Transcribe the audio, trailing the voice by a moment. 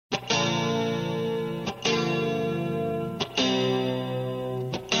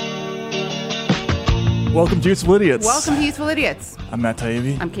Welcome to Useful Idiots. Welcome to Useful Idiots. I'm Matt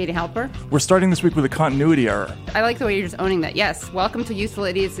Taibbi. I'm Katie Halper. We're starting this week with a continuity error. I like the way you're just owning that. Yes, welcome to Useful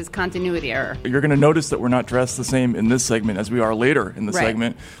Idiots' continuity error. You're going to notice that we're not dressed the same in this segment as we are later in the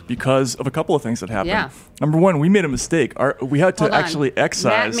segment because of a couple of things that happened. Yeah. Number one, we made a mistake. We had to actually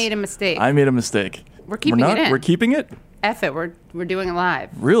excise. Matt made a mistake. I made a mistake. We're keeping it in. We're keeping it? F it, we're doing it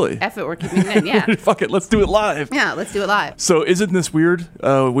live. Really? F it, we're keeping it in, yeah. Fuck it, let's do it live. Yeah, let's do it live. So isn't this weird?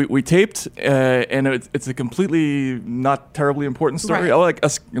 We taped, and it's a completely not terribly important story. Right. Oh, like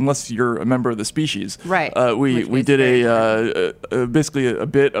us, unless you're a member of the species. Right. We did basically a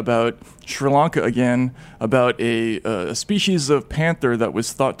bit about Sri Lanka again, about a species of panther that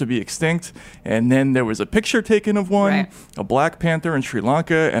was thought to be extinct, and then there was a picture taken of one, right. A black panther in Sri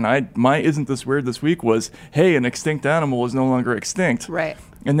Lanka, and my isn't this weird this week was, hey, an extinct animal is no longer extinct. Right.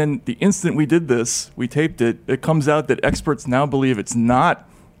 And then the instant we did this, we taped it, it comes out that experts now believe it's not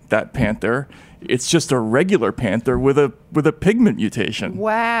that panther. It's just a regular panther with a pigment mutation.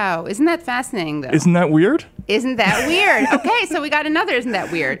 Wow. Isn't that fascinating, though? Isn't that weird? Isn't that weird? Okay, so we got another Isn't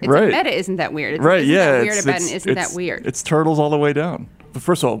That Weird. It's right. a meta Isn't That Weird. It's right, isn't yeah. That weird about an Isn't That Weird. It's turtles all the way down. But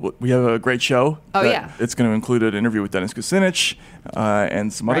first of all, we have a great show. Oh, yeah. It's going to include an interview with Dennis Kucinich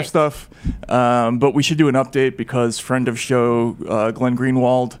and some other Right. stuff. But we should do an update because friend of show, Glenn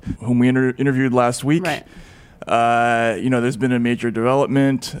Greenwald, whom we interviewed last week, Right. There's been a major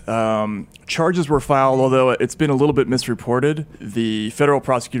development. Charges were filed, although it's been a little bit misreported. The federal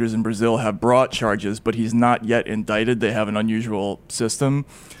prosecutors in Brazil have brought charges, but he's not yet indicted. They have an unusual system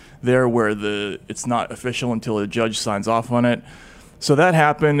there where it's not official until a judge signs off on it. So that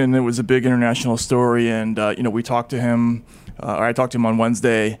happened, and it was a big international story. And we talked to him. I talked to him on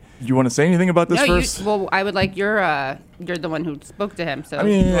Wednesday. Do you want to say anything about this first? I would like you're the one who spoke to him, so I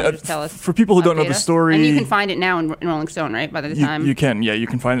mean, you want to just tell us. For people who don't know the us? story, and you can find it now in Rolling Stone, right? By the time you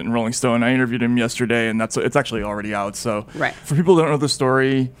can find it in Rolling Stone. I interviewed him yesterday, and it's actually already out. So right. For people who don't know the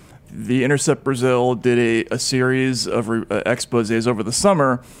story, The Intercept Brazil did a series of exposés over the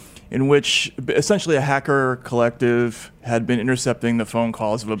summer, in which essentially a hacker collective had been intercepting the phone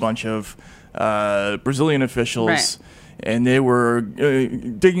calls of a bunch of Brazilian officials. Right. And they were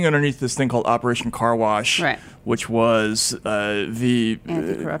digging underneath this thing called Operation Car Wash, right. which was the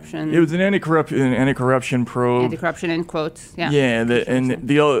anti-corruption. It was an anti-corruption probe. Anti-corruption in quotes. Yeah. Yeah,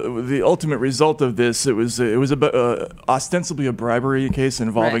 the ultimate result of this it was ostensibly a bribery case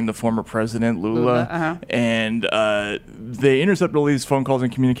involving right. the former president Lula, uh-huh. and they intercepted all these phone calls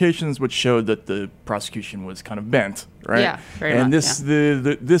and communications, which showed that the prosecution was kind of bent. Right? Yeah, very and much,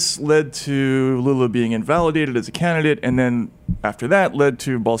 this led to Lula being invalidated as a candidate, and then after that led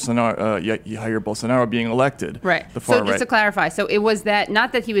to Bolsonaro, Jair Bolsonaro being elected. Right. The far so just to clarify, so it was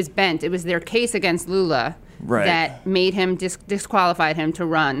not that he was bent, it was their case against Lula right. that made him disqualified him to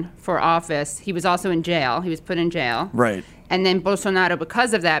run for office. He was also in jail. He was put in jail. Right. And then Bolsonaro,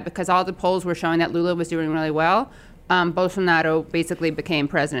 because all the polls were showing that Lula was doing really well, Bolsonaro basically became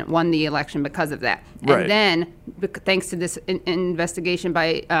president, won the election because of that. Right. And then, thanks to this investigation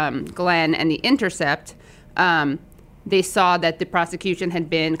by Glenn and The Intercept, they saw that the prosecution had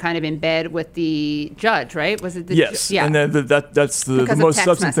been kind of in bed with the judge, right? Was it the yes, yeah. And that's the most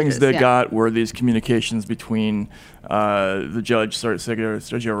substantive things they got were these communications between the judge,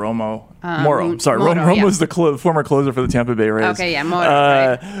 Sergio Moro. Romo was the former closer for the Tampa Bay Rays. Okay, yeah, Moro.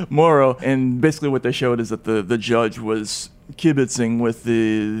 Right. Moro, and basically what they showed is that the judge was kibitzing with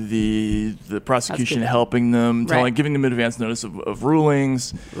the prosecution, helping them, giving them advance notice of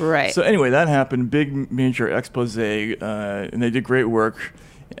rulings. Right. So anyway, that happened. Big major expose, and they did great work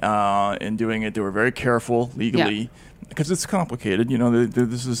in doing it. They were very careful legally. Because it's complicated,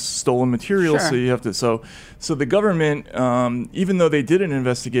 this is stolen material, sure. So you have to. So the government, even though they did an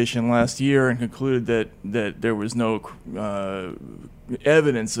investigation last year and concluded that there was no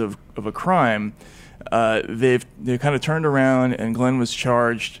evidence of a crime, they kind of turned around, and Glenn was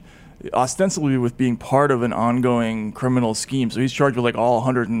charged ostensibly with being part of an ongoing criminal scheme. So he's charged with like all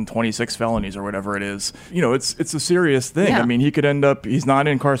 126 felonies or whatever it is. It's a serious thing. Yeah. I mean, he could end up, he's not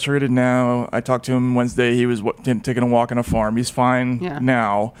incarcerated now. I talked to him Wednesday. He was taking a walk on a farm. He's fine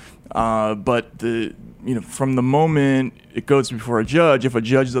now. But from the moment it goes before a judge, if a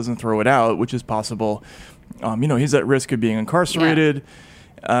judge doesn't throw it out, which is possible, he's at risk of being incarcerated. Yeah.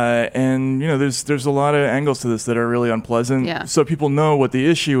 And there's a lot of angles to this that are really unpleasant. Yeah. So people know what the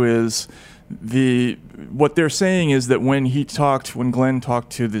issue is. What they're saying is that when Glenn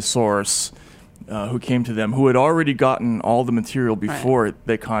talked to the source, who came to them, who had already gotten all the material before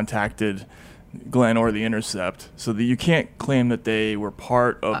they contacted Glenn or The Intercept, so that you can't claim that they were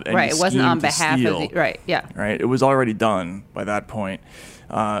part of any it wasn't scheme on to behalf steal. of the right. It was already done by that point.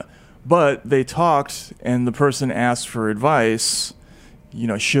 But they talked, and the person asked for advice.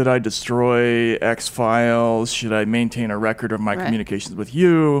 Should I destroy X files? Should I maintain a record of my communications with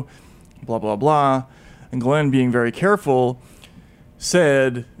you? Blah, blah, blah. And Glenn, being very careful,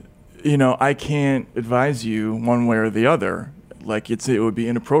 said, I can't advise you one way or the other. Like, it would be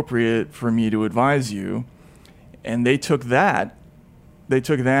inappropriate for me to advise you. And they took that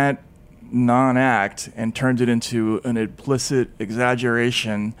non-act and turned it into an implicit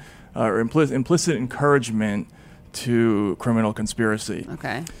exaggeration or implicit encouragement to criminal conspiracy.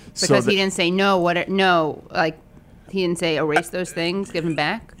 Okay. Because he didn't say no, he didn't say erase those things, give them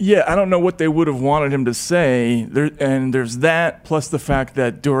back? Yeah, I don't know what they would have wanted him to say. And there's that, plus the fact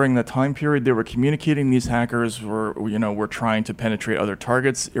that during the time period they were communicating, these hackers were trying to penetrate other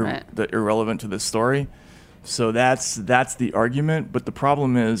targets that are irrelevant to this story. So that's the argument. But the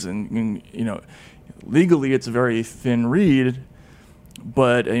problem is, and legally it's a very thin reed.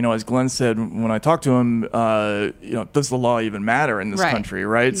 But as Glenn said when I talked to him, does the law even matter in this country,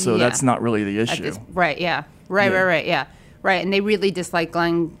 right? So that's not really the issue. Right. And they really dislike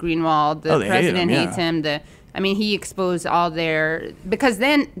Glenn Greenwald. The president hates him. He exposed all their, because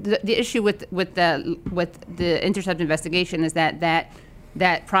then the issue with the Intercept investigation is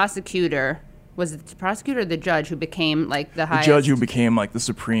that prosecutor. Was it the prosecutor or the judge who became the highest? The judge who became the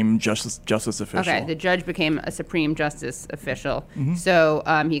supreme justice official. Okay, the judge became a supreme justice official. Mm-hmm. So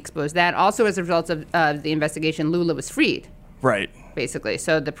he exposed that. Also, as a result of the investigation, Lula was freed. Right. Basically.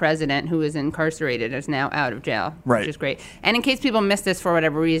 So the president, who is incarcerated, is now out of jail. Right. Which is great. And in case people missed this for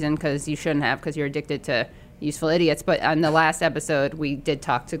whatever reason, because you shouldn't have, because you're addicted to useful idiots, but on the last episode, we did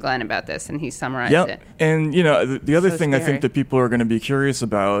talk to Glenn about this, and he summarized it. And, the other thing scary. I think that people are going to be curious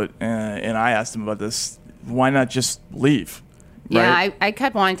about, and I asked him about this, why not just leave? Yeah, right? I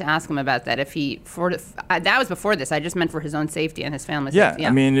kept wanting to ask him about that. That was before this. I just meant for his own safety and his family's safety.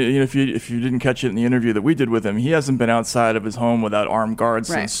 Yeah, if you didn't catch it in the interview that we did with him, he hasn't been outside of his home without armed guards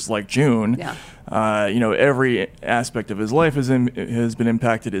since June. Yeah. Every aspect of his life has been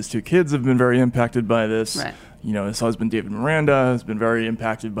impacted. His two kids have been very impacted by this. Right. His husband David Miranda has been very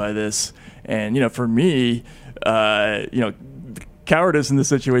impacted by this. And for me, cowardice in this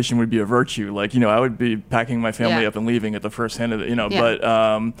situation would be a virtue. I would be packing my family up and leaving at the first hint of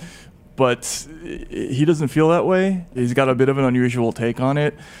it. But he doesn't feel that way. He's got a bit of an unusual take on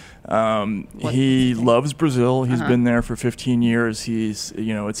it. He loves Brazil. He's been there for 15 years.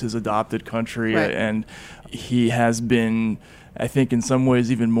 It's his adopted country, and he has been, I think, in some ways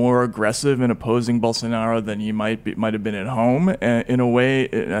even more aggressive in opposing Bolsonaro than he might have been at home. In a way,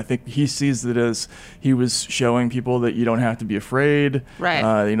 I think he sees it as he was showing people that you don't have to be afraid.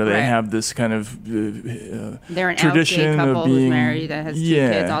 Right. They have this kind of they're an tradition out gay couple of being who's married that has two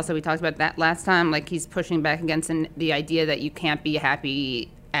kids. Also, we talked about that last time. He's pushing back against the idea that you can't be a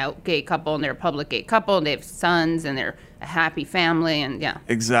happy out gay couple, and they're a public gay couple, and they have sons, and they're a happy family, and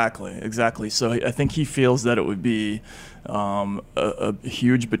Exactly. So I think he feels that it would be a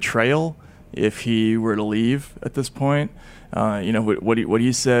huge betrayal if he were to leave at this point. What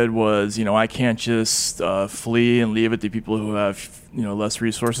he said was, I can't just flee and leave it to people who have less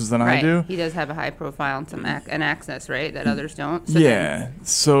resources than I do. He does have a high profile and some access, right, that others don't.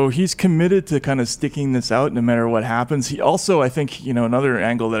 So he's committed to kind of sticking this out no matter what happens. He also, I think, another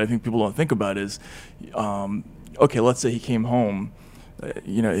angle that I think people don't think about is, okay, let's say he came home.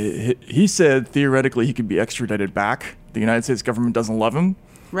 He said theoretically he could be extradited back. The United States government doesn't love him.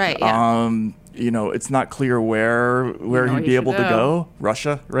 Right. Yeah. It's not clear where he'd be able to go.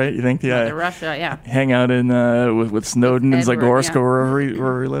 Russia, right? You think? Yeah. Russia, yeah. Hang out in with Snowden and Zagorska,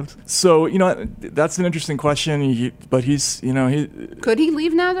 wherever he lived. So that's an interesting question. But he's could he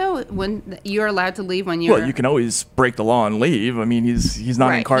leave now though? When you're allowed to leave when you're you can always break the law and leave. I mean, he's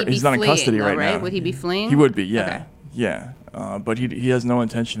not in custody right now. Would he be fleeing? He would be. Yeah. Okay. Yeah. But he has no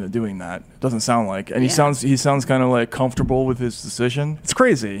intention of doing that. Doesn't sound like, and he sounds kind of comfortable with his decision. It's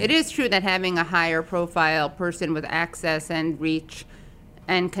crazy. It is true that having a higher profile person with access and reach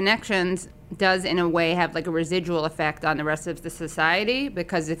and connections does in a way have a residual effect on the rest of the society,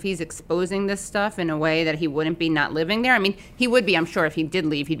 because if he's exposing this stuff in a way that he wouldn't be not living there, he would be, I'm sure if he did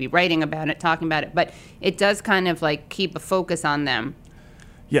leave, he'd be writing about it, talking about it, but it does kind of keep a focus on them.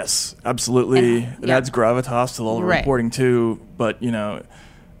 Yes, absolutely. It adds gravitas to all the reporting too, but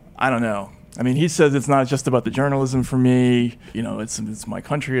I don't know. He says it's not just about the journalism for me. It's my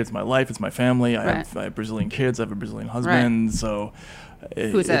country, it's my life, it's my family. I have Brazilian kids, I have a Brazilian husband, so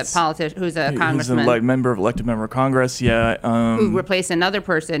who's a politician, who's a congressman, who's elected member of Congress, who replaced another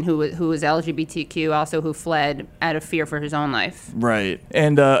person who was LGBTQ, also who fled out of fear for his own life. Right.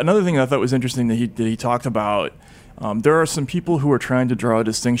 And another thing I thought was interesting that he talked about There are some people who are trying to draw a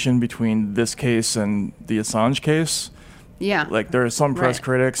distinction between this case and the Assange case. Yeah. Like, there are some press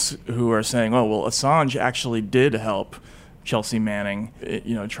critics who are saying, oh, well, Assange actually did help Chelsea Manning,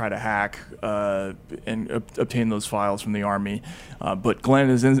 try to hack and obtain those files from the Army. But Glenn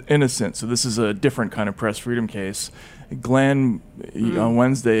is innocent, so this is a different kind of press freedom case. Glenn, on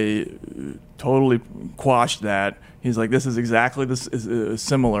Wednesday, totally quashed that. He's like, this is exactly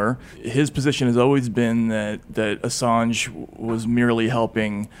similar. His position has always been that Assange was merely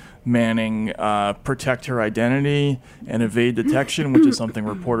helping Manning protect her identity and evade detection, which is something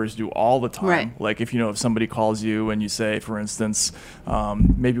reporters do all the time. Right. Like if somebody calls you and you say, for instance,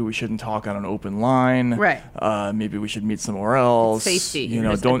 maybe we shouldn't talk on an open line. Right. Maybe we should meet somewhere else. Safety.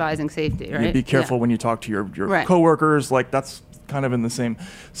 You're just advising safety, right? Be careful when you talk to your coworkers. Like that's kind of in the same.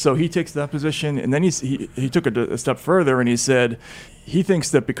 So he takes that position, and then he took it a step further, and he said he thinks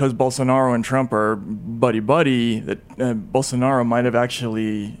that because Bolsonaro and Trump are buddy-buddy, that Bolsonaro might have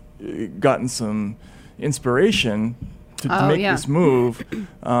actually gotten some inspiration to make this move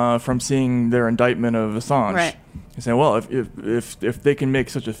from seeing their indictment of Assange. Right. He's saying, well, if they can make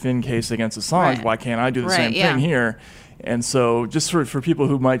such a thin case against Assange, why can't I do the same thing here? And so just for people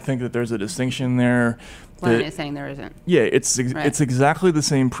who might think that there's a distinction there, Glenn is saying there isn't. Yeah, it's exactly the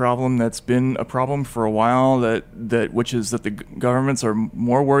same problem that's been a problem for a while, which is that the governments are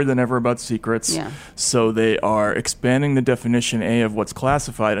more worried than ever about secrets. Yeah. So they are expanding the definition, of what's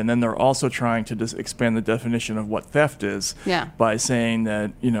classified, and then they're also trying to expand the definition of what theft is by saying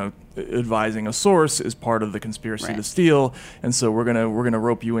that, advising a source is part of the conspiracy to steal, and so we're gonna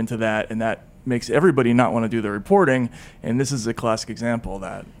rope you into that, and that makes everybody not want to do the reporting, and this is a classic example of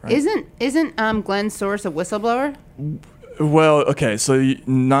that. Right? Isn't Glenn's source a whistleblower? Well, okay, so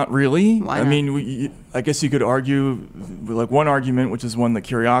not really. Why not? I mean, I guess you could argue, like one argument, which is one that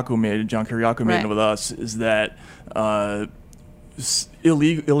John Kiriakou made with us, is that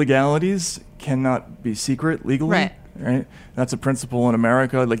illegalities cannot be secret legally. Right? That's a principle in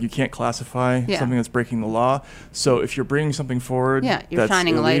America. Like, you can't classify something that's breaking the law. So if you're bringing something forward you're that's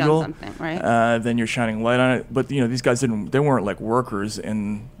shining illegal, a light on something, right? Then you're shining a light on it. But, these guys they weren't like workers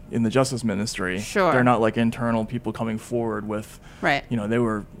in the Justice Ministry. Sure. They're not like internal people coming forward with,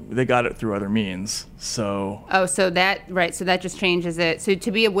 they got it through other means. So. Oh, so that just changes it. So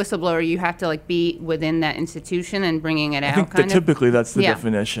to be a whistleblower, you have to like be within that institution and bringing it out. I think typically that's the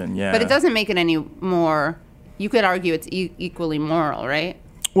definition. Yeah. But it doesn't make it any more. You could argue it's equally moral, right?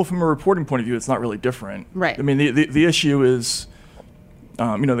 Well, from a reporting point of view, it's not really different. Right. I mean, the issue is,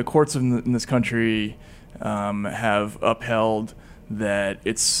 the courts in this country have upheld that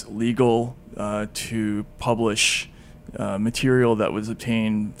it's legal to publish material that was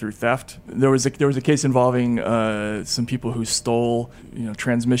obtained through theft. There was a case involving some people who stole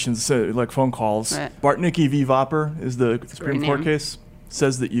transmissions, like phone calls. Right. Bartnicki v. Vopper is the Supreme Court case.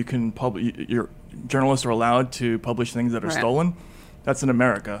 Says that you can your journalists are allowed to publish things that are stolen. That's in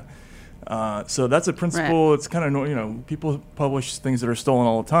America. So that's a principle. Right. It's kind of, people publish things that are stolen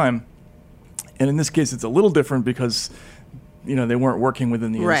all the time. And in this case, it's a little different because, they weren't working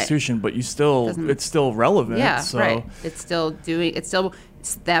within the institution, but it's still relevant. Yeah, so. It's still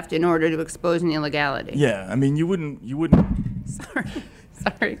theft in order to expose an illegality. Yeah, I mean, you wouldn't.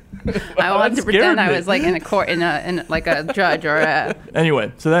 Sorry. I wanted to pretend I was like in a court, in like a judge or a.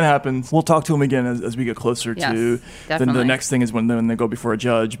 Anyway, so that happens. We'll talk to him again as we get closer to. Then the next thing is when they go before a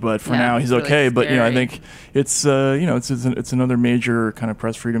judge. But for now, he's okay. Really but I think it's it's another major kind of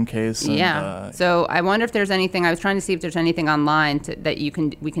press freedom case. And, so I wonder if there's anything. I was trying to see if there's anything online that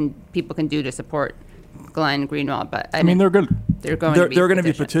people can do to support Glenn Greenwald. But I mean, they're good. They're going to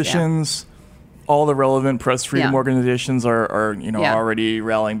be petitions. All the relevant press freedom organizations are already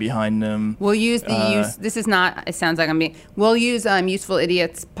rallying behind them. We'll use this is not, it sounds like we'll use Useful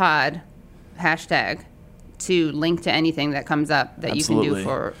Idiots Pod hashtag to link to anything that comes up that you can do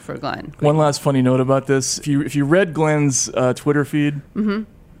for Glenn. One last funny note about this. If you read Glenn's Twitter feed,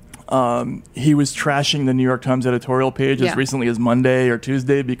 he was trashing the New York Times editorial page as recently as Monday or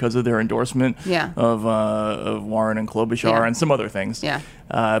Tuesday because of their endorsement of Warren and Klobuchar and some other things. Yeah.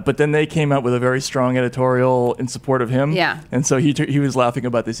 But then they came out with a very strong editorial in support of him. Yeah. And so he was laughing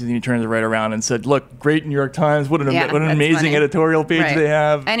about this, and he turned it right around and said, "Look, great New York Times! What an amazing editorial page they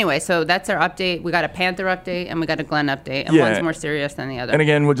have." Anyway, so that's our update. We got a Panther update and we got a Glenn update, and one's more serious than the other. And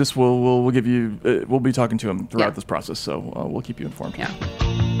again, we'll give you we'll be talking to him throughout this process, so we'll keep you informed. Yeah.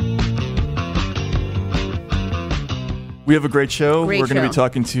 We have a great show. We're going to be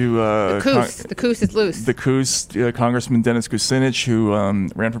talking to the Coos is loose. The Coos, Congressman Dennis Kucinich, who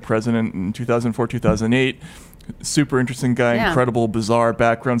ran for president in 2004, 2008. Super interesting guy, Yeah. incredible, bizarre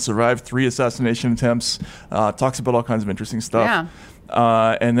background, survived 3 assassination attempts, talks about all kinds of interesting stuff.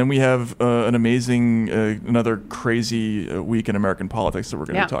 Yeah. And then we have an amazing, another crazy week in American politics that we're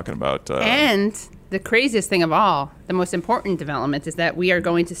going to be talking about. And the craziest thing of all, the most important development, is that we are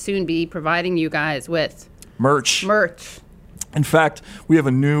going to soon be providing you guys with merch. In fact, we have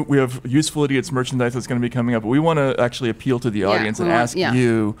Useful Idiots merchandise that's going to be coming up. But we want to actually appeal to the audience and ask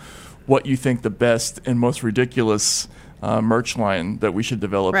you what you think the best and most ridiculous merch line that we should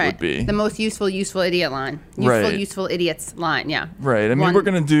develop would be. The most useful idiot line. Useful idiots line, yeah. Right. I mean, we're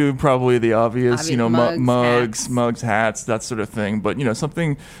going to do probably the obvious, mugs, hats, that sort of thing. But,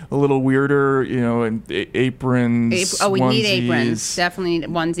 something a little weirder, and aprons, we onesies. need aprons. Definitely need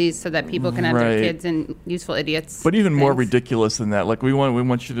onesies so that people can have their kids in useful idiots. But even more ridiculous than that. Like, we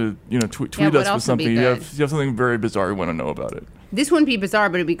want you to, tweet us with something. You have something very bizarre you want to know about it. This wouldn't be bizarre,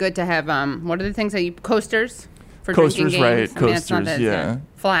 but it'd be good to have, what are the things that coasters? For coasters, drinking games. Right? Coasters,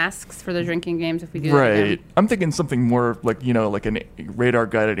 flasks for the drinking games if we do that. I'm thinking something more like like a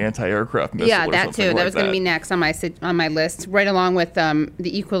radar-guided anti-aircraft missile. Yeah, that too. That was going to be next on my list, right along with the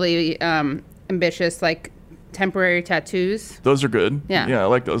equally ambitious temporary tattoos. Those are good. Yeah, I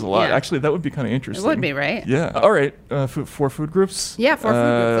like those a lot. Yeah. Actually, that would be kind of interesting. It would be, right? Yeah. All right. 4 food groups. Yeah, 4 food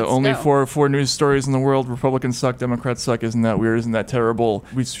groups. Let's only go. four news stories in the world. Republicans suck. Democrats suck. Isn't that weird? Isn't that terrible?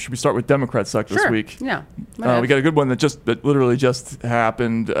 Should we start with Democrats suck this week? Yeah. We got a good one that literally just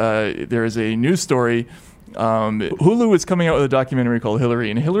happened. There is a news story. Hulu is coming out with a documentary called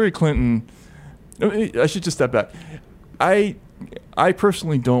Hillary, and Hillary Clinton. I should just step back. I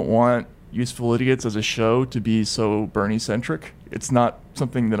personally don't want Useful Idiots as a show to be so Bernie-centric. It's not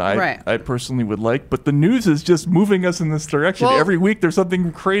something that I personally would like, but the news is just moving us in this direction. Well, every week there's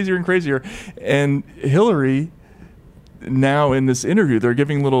something crazier and crazier. And Hillary, now in this interview, they're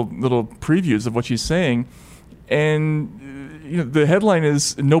giving little previews of what she's saying. And the headline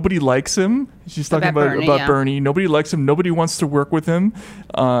is nobody likes him. She's talking about Bernie. Nobody likes him. Nobody wants to work with him.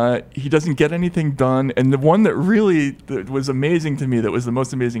 He doesn't get anything done. And the one that really was amazing to me, that was the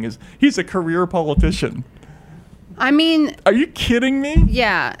most amazing, is he's a career politician. I mean, are you kidding me?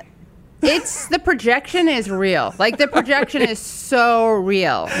 Yeah. The projection is real. The projection is so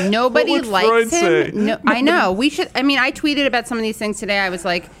real. Nobody likes him. No, I know. I tweeted about some of these things today. I was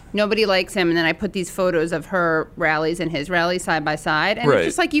like, nobody likes him. And then I put these photos of her rallies and his rallies side by side. And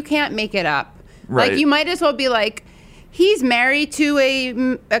it's just you can't make it up. Right. You might as well be he's married to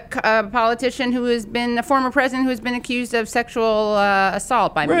a politician who has been a former president who has been accused of sexual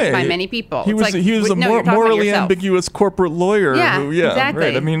assault by many people. He was a morally ambiguous corporate lawyer. Yeah, exactly.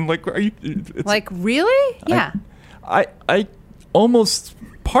 Right. I mean, are you? Really? Yeah. I almost,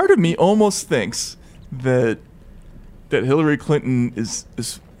 part of me almost thinks that Hillary Clinton is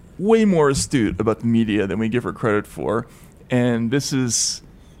way more astute about the media than we give her credit for, and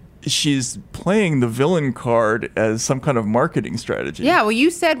she's playing the villain card as some kind of marketing strategy. Yeah, well, you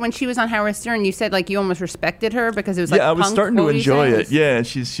said when she was on Howard Stern, you said you almost respected her because it was I was starting to enjoy it. Yeah,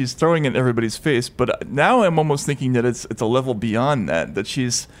 she's throwing it in everybody's face, but now I'm almost thinking that it's a level beyond that. That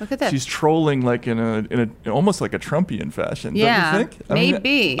she's trolling in a almost like a Trumpian fashion. Yeah, don't you think?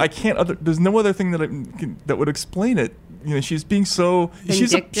 Maybe. I can't. There's no other thing that would explain it. She's being so.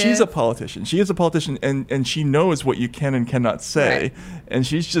 She's a politician. She is a politician, and she knows what you can and cannot say, and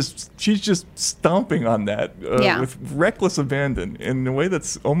she's just stomping on that with reckless abandon in a way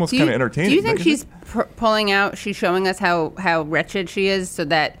that's almost kind of entertaining. Do you think she's pulling out? She's showing us how wretched she is, so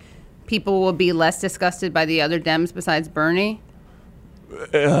that people will be less disgusted by the other Dems besides Bernie.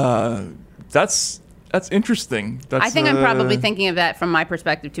 That's interesting. I think I'm probably thinking of that from my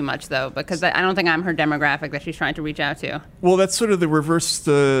perspective too much, though, because I don't think I'm her demographic that she's trying to reach out to. Well, that's sort of the reverse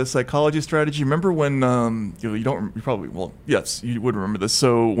psychology strategy. Remember when yes, you would remember this.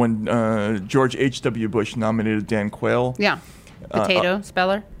 So when George H.W. Bush nominated Dan Quayle. Yeah. Potato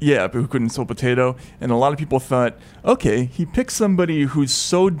speller? Yeah, but who couldn't spell potato. And a lot of people thought, okay, he picked somebody who's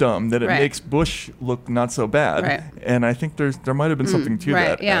so dumb that it makes Bush look not so bad. Right. And I think there might have been something to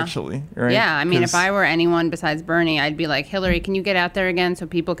that, actually. Right? Yeah, I mean, if I were anyone besides Bernie, I'd be like, Hillary, can you get out there again so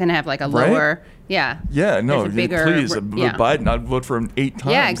people can have a lower... Yeah. Yeah, no, please. Biden, I'd vote for him 8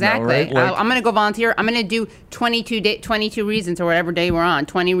 times. Yeah, exactly. Now, right? I'm going to go volunteer. I'm going to do 22 reasons or whatever day we're on.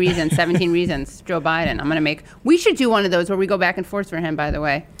 20 reasons, 17 reasons. Joe Biden. I'm going to make. We should do one of those where we go back and forth for him, by the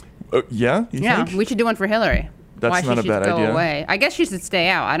way. Yeah? You think? We should do one for Hillary. That's not a bad idea. Go away. I guess she should stay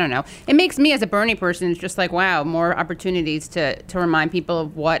out. I don't know. It makes me, as a Bernie person, it's just wow, more opportunities to remind people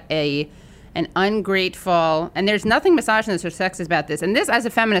of what an ungrateful, and there's nothing misogynist or sexist about this. And this, as a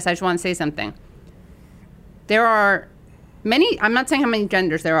feminist, I just want to say something. There are many, I'm not saying how many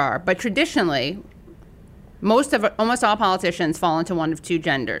genders there are, but traditionally, almost all politicians fall into one of two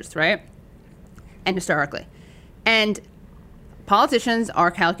genders, right? And historically. And politicians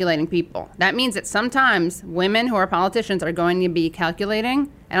are calculating people. That means that sometimes women who are politicians are going to be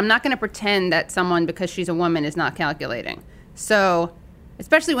calculating, and I'm not going to pretend that someone, because she's a woman, is not calculating. So,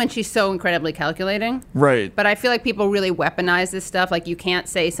 especially when she's so incredibly calculating. Right. But I feel like people really weaponize this stuff. Like, you can't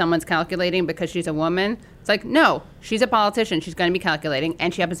say someone's calculating because she's a woman. It's like, no, she's a politician. She's going to be calculating,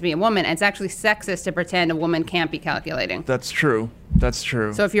 and she happens to be a woman. And it's actually sexist to pretend a woman can't be calculating. That's true.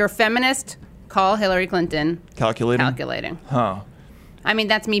 So if you're a feminist, call Hillary Clinton calculating. Huh. I mean,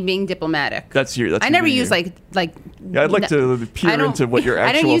 that's me being diplomatic. I never use like. Yeah, I'd like to peer into what your actual thoughts are.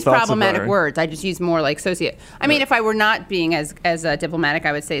 I don't use problematic words. I just use more like I mean, if I were not being as diplomatic,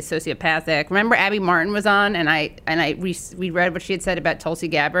 I would say sociopathic. Remember, Abby Martin was on, and we read what she had said about Tulsi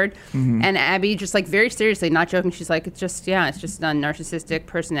Gabbard, and Abby just like very seriously, not joking, she's like, it's just a narcissistic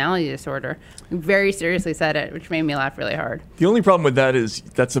personality disorder. Very seriously said it, which made me laugh really hard. The only problem with that is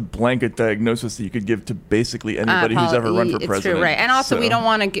that's a blanket diagnosis that you could give to basically anybody who's ever run for president. It's true, right? And also, we don't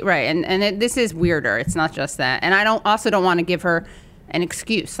want to get right, and this is weirder. It's not just that, and I don't want to give her an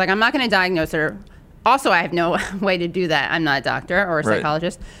excuse. Like, I'm not going to diagnose her. Also, I have no way to do that. I'm not a doctor or a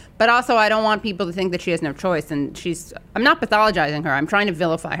psychologist. But also, I don't want people to think that she has no choice. And I'm not pathologizing her. I'm trying to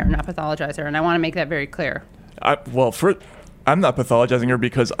vilify her, not pathologize her. And I want to make that very clear. I'm not pathologizing her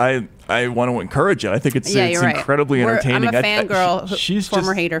because I want to encourage it. I think it's incredibly entertaining. I'm a fangirl, she's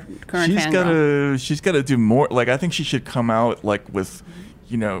former hater, current fangirl. She's got to do more. Like, I think she should come out like with,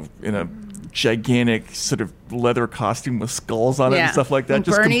 in a gigantic sort of leather costume with skulls on it and stuff like that.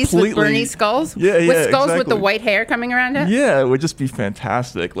 With Bernie's skulls? Yeah, with skulls exactly. With the white hair coming around it? Yeah, it would just be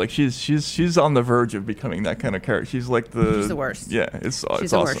fantastic. Like, she's on the verge of becoming that kind of character. She's the worst. Yeah, it's the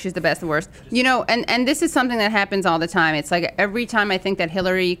awesome. Worst. She's the best, the worst. And this is something that happens all the time. It's like every time I think that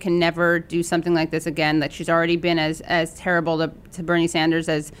Hillary can never do something like this again, that she's already been as terrible to Bernie Sanders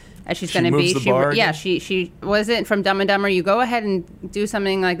as she's going to be. She was it from Dumb and Dumber. You go ahead and do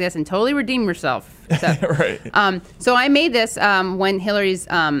something like this and totally redeem yourself. So, right. So I made this when Hillary's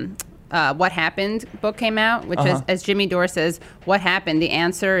What Happened book came out, which is, as Jimmy Dore says, what happened. The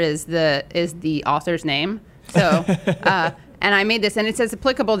answer is the author's name. So and I made this, and it's as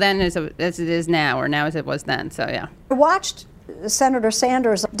applicable then as it is now, or now as it was then. So yeah. I watched Senator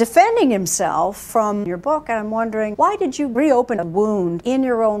Sanders defending himself from your book, and I'm wondering, why did you reopen a wound in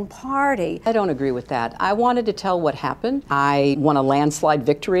your own party? I don't agree with that. I wanted to tell what happened. I won a landslide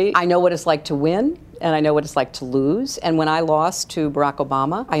victory. I know what it's like to win, and I know what it's like to lose. And when I lost to Barack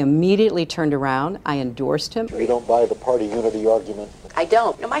Obama, I immediately turned around. I endorsed him. You don't buy the party unity argument? I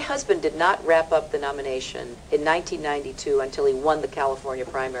don't. Now, my husband did not wrap up the nomination in 1992 until he won the California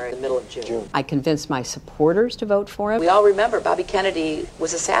primary in the middle of June. I convinced my supporters to vote for him. We all remember Bobby Kennedy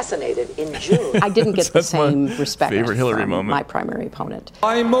was assassinated in June. I didn't get the same respect from my primary opponent.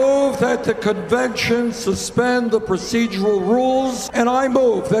 I move that the convention suspend the procedural rules, and I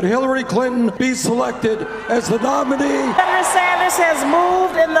move that Hillary Clinton be selected as the nominee. Senator Sanders has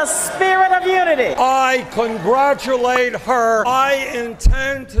moved in the spirit of unity. I congratulate her. I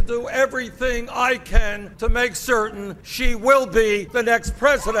intend to do everything I can to make certain she will be the next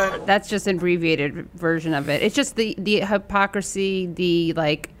president. That's just an abbreviated version of it. It's just the hypocrisy, the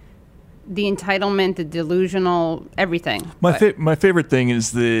entitlement, the delusional, everything. My favorite thing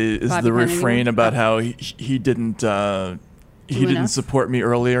is the refrain about how he didn't support me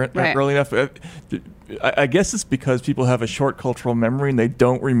early enough. I guess it's because people have a short cultural memory and they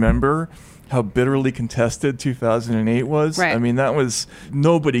don't remember how bitterly contested 2008 was. Right. I mean,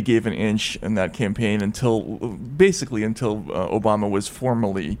 nobody gave an inch in that campaign until Obama was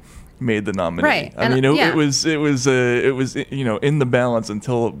formally made the nominee. Right. I mean, it was in the balance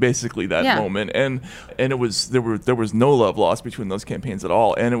until basically that moment, and there was no love lost between those campaigns at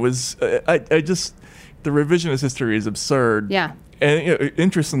all, and it was the revisionist history is absurd. Yeah. And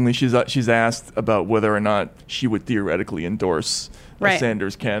interestingly, she's asked about whether or not she would theoretically endorse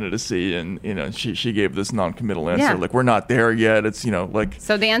Sanders' candidacy, and she gave this non-committal answer, like, we're not there yet. It's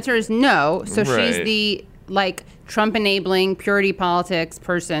so the answer is no. So she's the Trump-enabling purity politics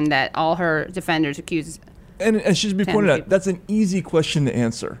person that all her defenders accuse. And she should be pointed out, that's an easy question to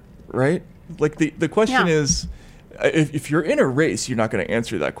answer, right? Like the question is, if you're in a race, you're not going to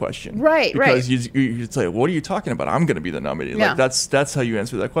answer that question, right? Because you say, "What are you talking about? I'm going to be the nominee." Like that's how you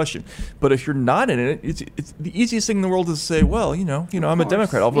answer that question. But if you're not in it, it's the easiest thing in the world is to say, "Well, I'm a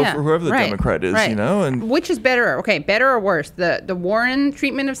Democrat. I'll vote for whoever the Democrat is." And which is better? Better or worse? The Warren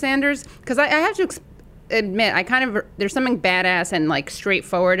treatment of Sanders? Because I have to admit, there's something badass and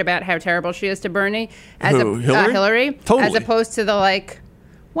straightforward about how terrible she is to Bernie, Hillary? Hillary, totally. as opposed to the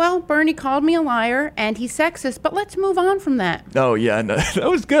well, Bernie called me a liar and he's sexist, but let's move on from that. Oh, yeah. No, that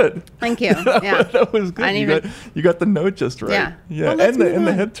was good. Thank you. Yeah. That was good. You got the note just right. Yeah. Yeah. Well, and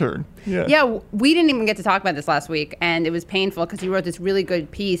the head turn. Yeah. Yeah. We didn't even get to talk about this last week, and it was painful because he wrote this really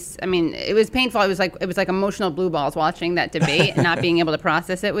good piece. I mean, it was painful. It was like emotional blue balls watching that debate and not being able to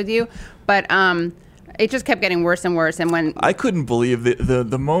process it with you. But it just kept getting worse and worse. And when I couldn't believe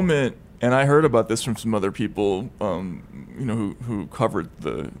the moment, and I heard about this from some other people, who covered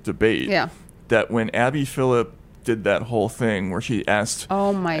the debate. Yeah. That when Abby Phillip did that whole thing where she asked,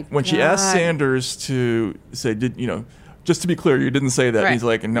 when she asked Sanders to say, just to be clear, you didn't say that. Right. He's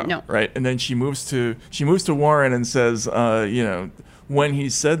like, no, right? And then she moves to Warren and says, when he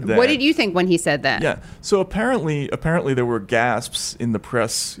said that. What did you think when he said that? Yeah. So apparently there were gasps in the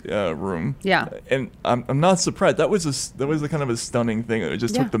press room. Yeah. And I'm not surprised. That was a kind of a stunning thing. It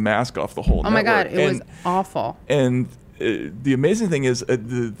just took the mask off the whole network. Oh my God, it was awful. And the amazing thing is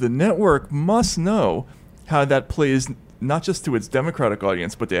the network must know how that plays not just to its Democratic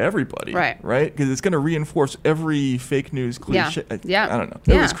audience, but to everybody. Right. Right? Because it's going to reinforce every fake news cliche. Yeah. I don't know.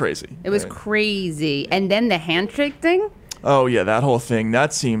 Yeah. It was crazy. It was crazy. And then the handshake thing? Oh, yeah, that whole thing.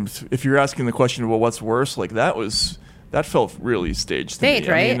 That seemed, if you're asking the question, well, what's worse? Like, that felt really staged to me.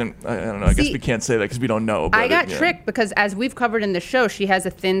 Right? I mean, I don't know. I guess we can't say that because we don't know. I got tricked because, as we've covered in the show, she has a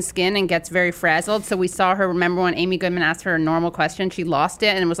thin skin and gets very frazzled. So we saw her, remember when Amy Goodman asked her a normal question, she lost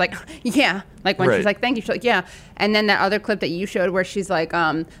it and was like, yeah. Like when she's like, thank you. She's like, yeah. And then that other clip that you showed where she's like,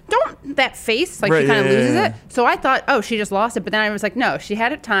 don't, that face, like she kind of loses it. So I thought, oh, she just lost it. But then I was like, no, she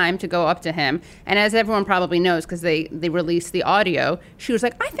had a time to go up to him. And as everyone probably knows, because they released the audio, she was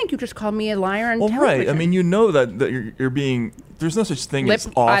like, I think you just called me a liar on television. Right. I mean, that you're being, there's no such thing as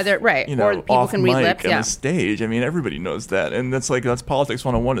off, or people off can read mic lips, on the stage. I mean, everybody knows that. And that's politics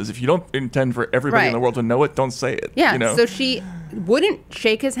 101 is if you don't intend for everybody in the world to know it, don't say it. Yeah. So she wouldn't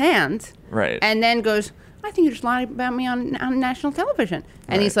shake his hand. Right. And then goes, I think you just lied about me on national television.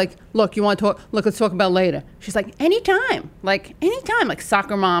 And he's like, look, you want to talk? Look, let's talk about later. She's like, anytime. Like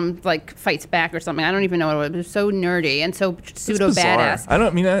soccer mom like fights back or something. I don't even know what it was. It was so nerdy and so pseudo badass. I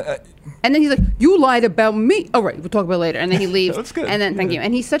don't mean. And then he's like, you lied about me. Oh, right, we'll talk about it later. And then he leaves. That's good. And then thank you.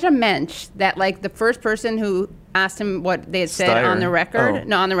 And he's such a mensch that like the first person who asked him what they had said on the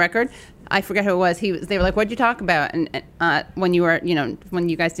record, on the record, I forget who it was. They were like, "What'd you talk about?" And when you were, when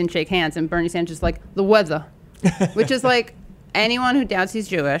you guys didn't shake hands, and Bernie Sanders was like, "The weather," which is like anyone who doubts he's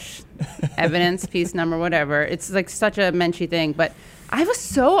Jewish, evidence, piece number, whatever. It's like such a menschy thing. But I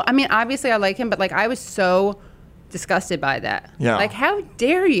mean, obviously I like him, but like I was so disgusted by that. Yeah. Like, how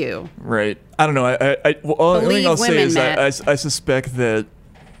dare you? Right. I don't know. The only thing I'll say is I suspect that.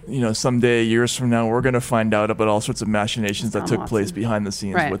 Someday, years from now, we're going to find out about all sorts of machinations that took place behind the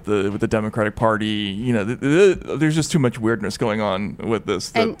scenes with the Democratic Party. There's just too much weirdness going on with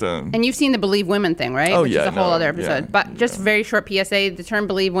this. And you've seen the Believe Women thing, right? Oh, Which is a whole other episode. Yeah, but just very short PSA, the term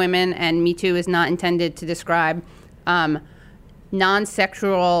Believe Women and Me Too is not intended to describe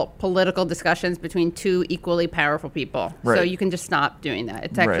non-sexual political discussions between two equally powerful people. Right. So you can just stop doing that.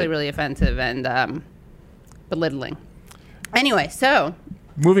 It's actually really offensive and belittling. Anyway, so...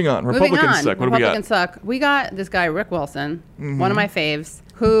 Moving on. Republicans suck. What do we got? Republicans suck. We got this guy, Rick Wilson, one of my faves,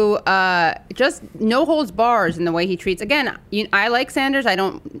 who just no holds bars in the way he treats. Again, I like Sanders.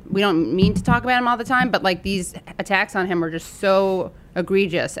 We don't mean to talk about him all the time, but like these attacks on him are just so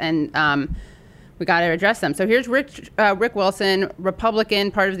egregious, and we got to address them. So here's Rick Wilson,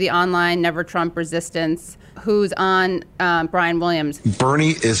 Republican, part of the online Never Trump resistance, who's on Brian Williams.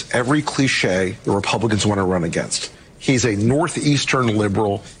 Bernie is every cliche the Republicans want to run against. He's a Northeastern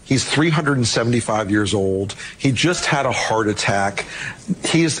liberal. He's 375 years old. He just had a heart attack.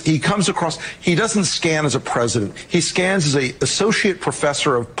 He comes across, he doesn't scan as a president. He scans as an associate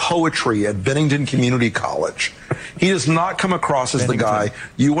professor of poetry at Bennington Community College. He does not come across as the guy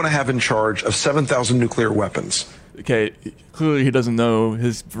you want to have in charge of 7,000 nuclear weapons. Okay, clearly he doesn't know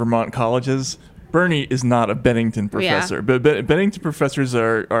his Vermont colleges. Bernie is not a Bennington professor, but Bennington professors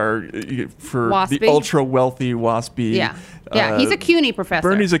are for WASPy? The ultra wealthy WASPy. Yeah, he's a CUNY professor.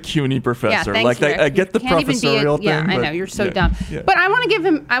 Bernie's a CUNY professor. Yeah, thanks, like I get the professorial thing. Yeah, I know you're so dumb. Yeah. But I want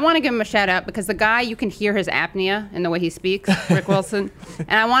to give him a shout out because the guy, you can hear his apnea in the way he speaks, Rick Wilson,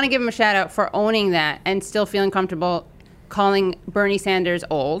 and I want to give him a shout out for owning that and still feeling comfortable calling Bernie Sanders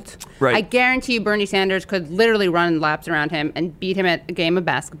old. Right. I guarantee you Bernie Sanders could literally run laps around him and beat him at a game of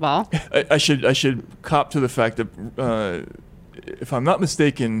basketball. I should cop to the fact that if I'm not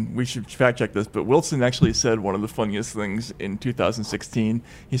mistaken, we should fact check this, but Wilson actually said one of the funniest things in 2016.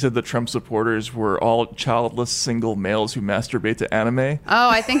 He said that Trump supporters were all childless single males who masturbate to anime. Oh,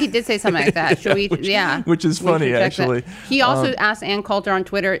 I think he did say something like that. Should we? Which is funny, actually. He also asked Ann Coulter on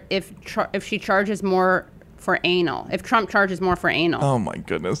Twitter if she charges more for anal. If Trump charges more for anal. Oh my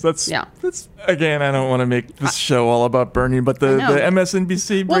goodness, that's again. I don't want to make this show all about Bernie, but the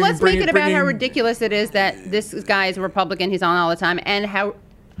MSNBC. Well, let's make it about how ridiculous it is that this guy is a Republican. He's on all the time, and how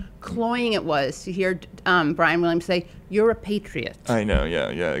cloying it was to hear Brian Williams say, "You're a patriot." I know.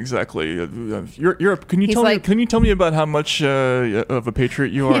 Yeah, Exactly. Can you tell me about how much of a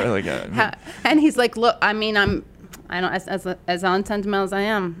patriot you are? And he's like, "Look, I mean, as unsentimental as I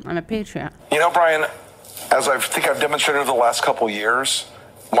am, I'm a patriot." You know, Brian, as I think I've demonstrated over the last couple of years,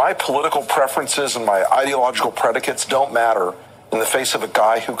 my political preferences and my ideological predicates don't matter in the face of a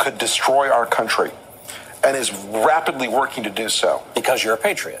guy who could destroy our country and is rapidly working to do so. Because you're a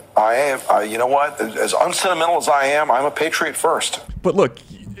patriot. I am. You know what? As unsentimental as I am, I'm a patriot first. But look,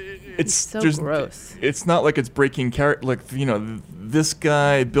 it's so gross. It's not like it's breaking character. Like, this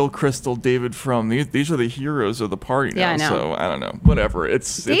guy, Bill Kristol, David Frum, these are the heroes of the party now. Yeah, I know. So I don't know. Whatever.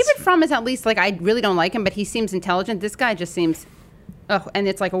 David Frum is at least I really don't like him, but he seems intelligent. This guy just seems. Oh, and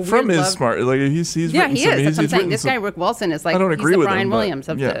it's like a weird. Frum is smart. Like he's he is. That's what I'm saying. This guy Rick Wilson is like. I don't agree with Brian him, Williams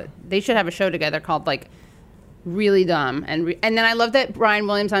of the. They should have a show together called Really Dumb and then I love that Brian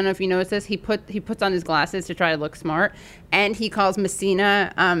Williams. I don't know if you noticed this. He puts on his glasses to try to look smart, and he calls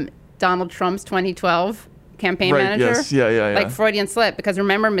Messina Donald Trump's 2012 campaign manager. Yes. Yeah. Like Freudian slip, because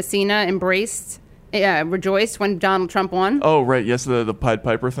remember Messina rejoiced when Donald Trump won. Oh, right. Yes, the Pied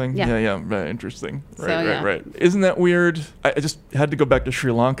Piper thing. Yeah. Right, interesting. Right. Isn't that weird? I just had to go back to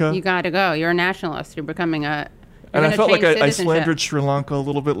Sri Lanka. You got to go. You're a nationalist. You're becoming a. And I felt like I slandered Sri Lanka a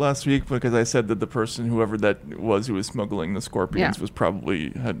little bit last week because I said that the person, whoever that was who was smuggling the scorpions, was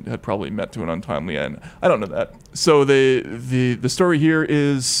probably had probably met to an untimely end. I don't know that. So the story here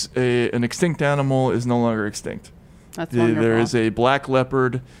is an extinct animal is no longer extinct. That's wonderful. There is a black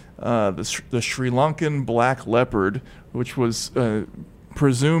leopard, the Sri Lankan black leopard, which was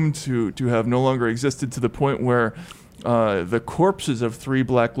presumed to have no longer existed, to the point where the corpses of 3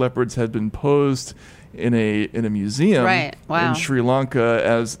 black leopards had been posed in a museum in Sri Lanka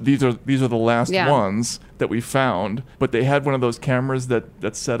as these are the last ones that we found. But they had one of those cameras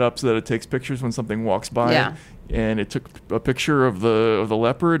that's set up so that it takes pictures when something walks by, and it took a picture of the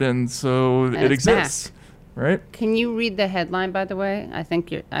leopard, and so it exists. Back. Right? Can you read the headline, by the way?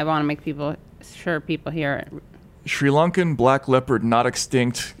 I want to make sure people hear it. Sri Lankan black leopard not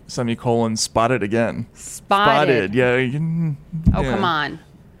extinct, spotted again. Spotted. Yeah. Oh, come on.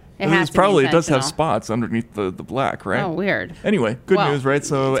 It does have spots underneath the black, right? Oh, weird. Anyway, good news, right?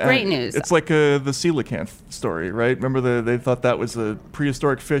 So it's great news. It's like the coelacanth story, right? Remember they thought that was a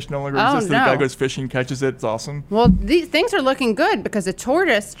prehistoric fish, no longer exists. The guy goes fishing, catches it. It's awesome. Well, these things are looking good because a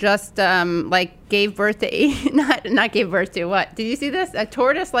tortoise just gave birth to not gave birth to what? Did you see this? A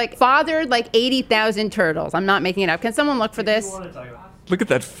tortoise fathered 80,000 turtles. I'm not making it up. Can someone look for this? Look at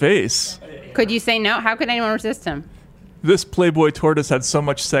that face. Could you say no? How could anyone resist him? This Playboy tortoise had so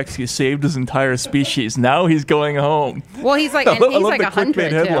much sex he saved his entire species. Now he's going home. Well, he's like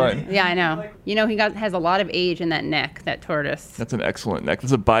 100 headline. Yeah, I know. He has a lot of age in that neck, that tortoise. That's an excellent neck.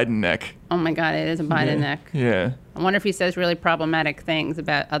 That's a Biden neck. Oh my God, it is a Biden neck. Yeah. I wonder if he says really problematic things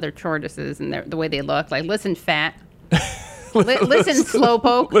about other tortoises and the way they look. Like, listen, fat. Listen,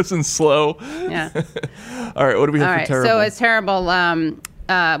 slowpoke. Listen, slow. Yeah. All right, what do we have for terrible? So it's terrible.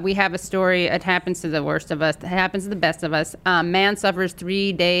 We have a story. It happens to the worst of us. It happens to the best of us. Man suffers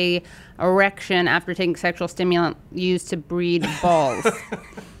 3-day erection after taking sexual stimulant used to breed balls.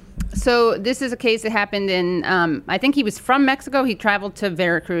 So this is a case that happened in, I think he was from Mexico. He traveled to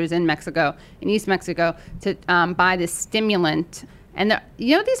Veracruz in Mexico, in East Mexico, to buy this stimulant. And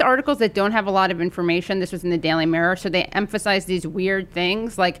these articles that don't have a lot of information, this was in the Daily Mirror, so they emphasize these weird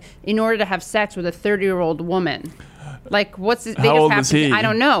things, like in order to have sex with a 30-year-old woman. Like, how old is he? I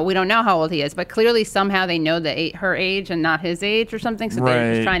don't know. We don't know how old he is, but clearly somehow they know her age and not his age or something. So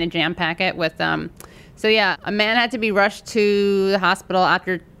they're just trying to jam pack it with. So yeah, a man had to be rushed to the hospital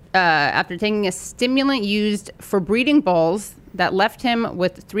after taking a stimulant used for breeding bulls that left him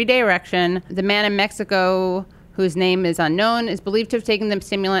with a 3-day erection. The man in Mexico, whose name is unknown, is believed to have taken the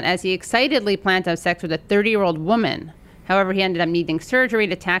stimulant as he excitedly planned to have sex with a 30-year-old woman. However, he ended up needing surgery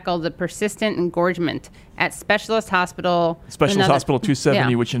to tackle the persistent engorgement at Specialist Hospital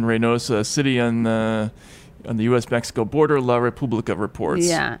 270, which in Reynosa City on the U.S.-Mexico border, La República reports.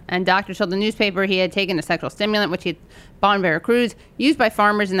 Yeah, and doctors told the newspaper he had taken a sexual stimulant, which he had bought in Veracruz, used by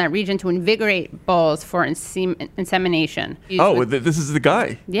farmers in that region to invigorate bulls for insemination. This is the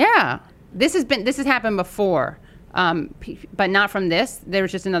guy. Yeah, this has happened before, but not from this. There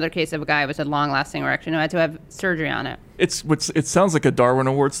was just another case of a guy with a long-lasting erection who had to have surgery on it. It sounds like a Darwin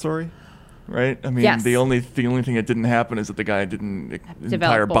Award story. Right? I mean, yes. the only thing that didn't happen is that the guy his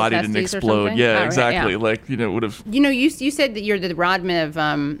entire body didn't explode. Yeah, exactly. Right, yeah. Would have. You said that you're the Rodman of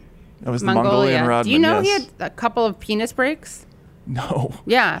I was the Mongolia. Mongolian Rodman. Do you know yes. he had a couple of penis breaks? No.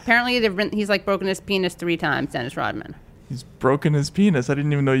 Yeah, apparently he's like broken his penis 3 times, Dennis Rodman. He's broken his penis. I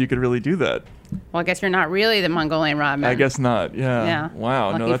didn't even know you could really do that. Well, I guess you're not really the Mongolian Rodman. I guess not. Yeah. Wow.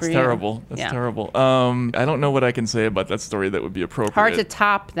 Lucky no, that's terrible. That's terrible. I don't know what I can say about that story that would be appropriate. Hard to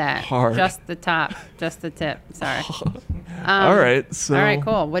top that. Hard. Just the top. Just the tip. Sorry. All right. So. All right.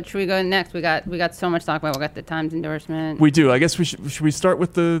 Cool. What should we go next? We got so much to talk about. We got the Times endorsement. We do. I guess should we start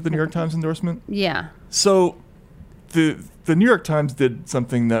with the New York Times endorsement? Yeah. So, the New York Times did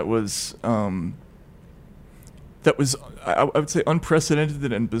something that was I would say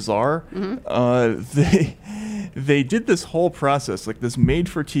unprecedented and bizarre. Mm-hmm. They did this whole process, like this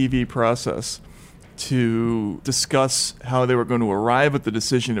made-for-TV process, to discuss how they were going to arrive at the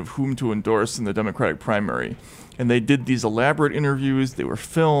decision of whom to endorse in the Democratic primary. And they did these elaborate interviews, they were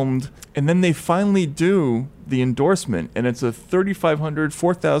filmed, and then they finally do the endorsement, and it's a 3,500,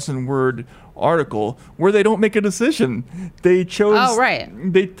 4,000-word article where they don't make a decision. They chose. Oh, right.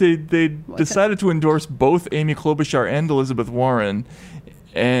 They decided to endorse both Amy Klobuchar and Elizabeth Warren,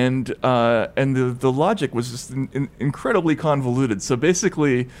 and the logic was just incredibly convoluted. So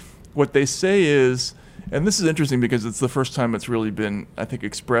basically, what they say is, and this is interesting because it's the first time it's really been, I think,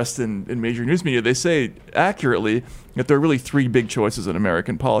 expressed in major news media. They say accurately that there are really 3 big choices in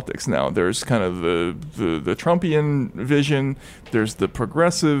American politics now. There's kind of the Trumpian vision. There's the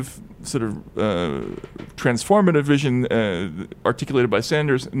progressive sort of transformative vision articulated by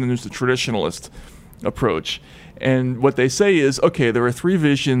Sanders, and then there's the traditionalist approach. And what they say is, okay, there are 3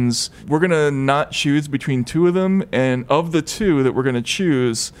 visions. We're going to not choose between 2 of them, and of the 2 that we're going to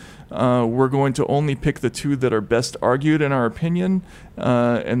choose, we're going to only pick the 2 that are best argued in our opinion,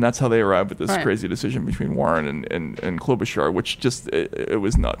 and that's how they arrived at this crazy decision between Warren and Klobuchar, which just, it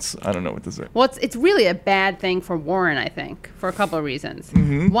was nuts. I don't know what to say. Well, it's really a bad thing for Warren, I think, for a couple of reasons.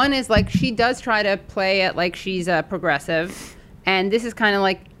 Mm-hmm. One is, like, she does try to play it like she's a progressive, and this is kind of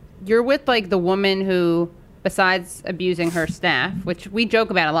like, you're with, like, the woman who, besides abusing her staff, which we joke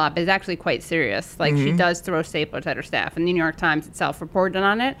about a lot, but is actually quite serious. Like, she does throw staplers at her staff. And the New York Times itself reported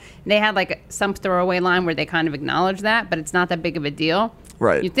on it. And they had, like, some throwaway line where they kind of acknowledge that, but it's not that big of a deal.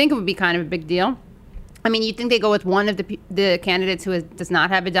 Right. You'd think it would be kind of a big deal. I mean, you'd think they go with one of the candidates who does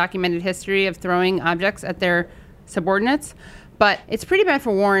not have a documented history of throwing objects at their subordinates. But it's pretty bad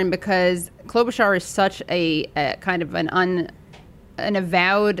for Warren because Klobuchar is such a kind of an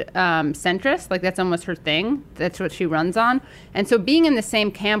avowed centrist. Like, that's almost her thing. That's what she runs on. And so being in the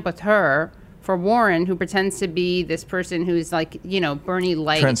same camp with her, for Warren, who pretends to be this person who's like, Bernie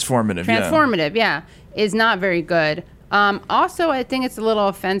light. Transformative, yeah, is not very good. Also, I think it's a little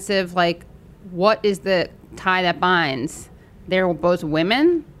offensive. Like, what is the tie that binds? They're both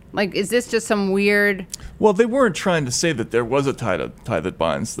women. Like, is this just some weird... Well, they weren't trying to say that there was a tie that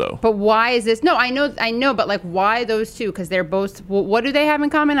binds, though. But why is this... No, I know, but, like, why those 2? Because they're both... Well, what do they have in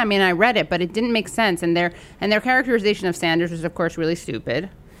common? I mean, I read it, but it didn't make sense. And their characterization of Sanders was, of course, really stupid.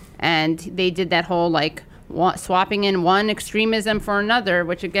 And they did that whole, like, swapping in one extremism for another,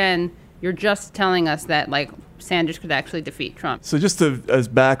 which, again, you're just telling us that, like, Sanders could actually defeat Trump. So just as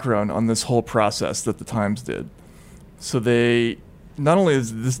background on this whole process that the Times did. So they... Not only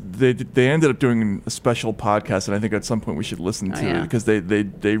is this, they ended up doing a special podcast, and I think at some point we should listen to it, because they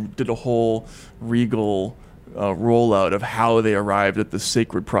did a whole regal rollout of how they arrived at the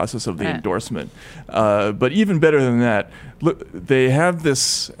sacred process of the endorsement. But even better than that, look, they have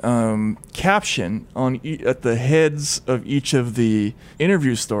this caption at the heads of each of the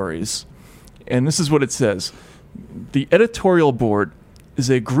interview stories, and this is what it says: "The editorial board is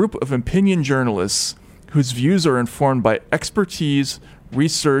a group of opinion journalists whose views are informed by expertise,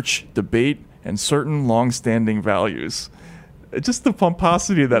 research, debate, and certain long-standing values." Just the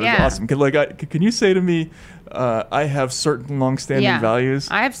pomposity of that is awesome. Can you say to me, I have certain long-standing values?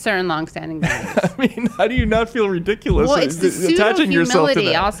 I have certain long-standing values. I mean, how do you not feel ridiculous? Well, it's the attaching yourself to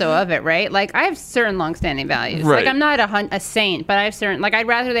pseudo-humility that? Also of it, right? Like, I have certain long-standing values. Right. Like, I'm not a saint, but I have certain... Like, I'd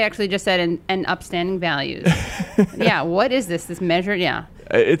rather they actually just said an upstanding values. Yeah, what is this? This measure? Yeah.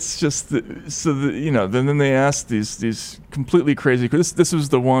 it's just then they asked these completely crazy. This was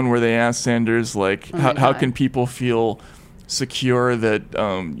the one where they asked Sanders, like, how can people feel secure that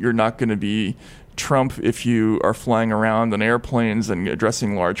you're not going to be Trump if you are flying around on airplanes and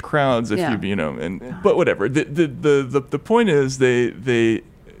addressing large crowds, but whatever. The point is they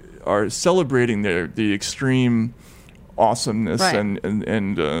are celebrating the extreme awesomeness and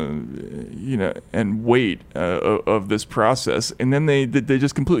weight of this process, and then they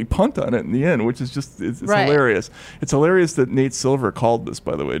just completely punt on it in the end, which is just it's hilarious. It's hilarious that Nate Silver called this,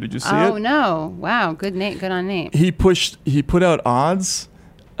 by the way. Did you see it? Oh no! Wow, good on Nate. He put out odds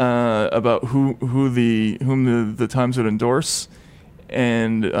about whom the Times would endorse,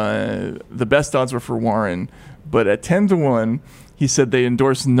 and the best odds were for Warren, but at 10-1. He said they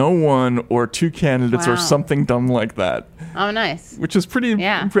endorsed no one or two candidates or something dumb like that. Oh, nice. Which is pretty.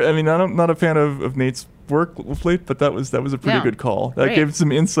 Yeah. I mean, I'm not a fan of Nate's work late, but that was a pretty good call. That gave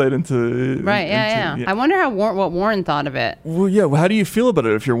some insight into. Right. Yeah. I wonder what Warren thought of it. Well, yeah. Well, how do you feel about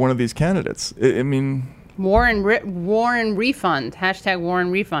it if you're one of these candidates? I mean. Warren refund. Hashtag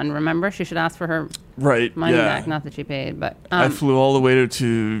Warren refund. Remember, she should ask for her money back. Not that she paid, but I flew all the way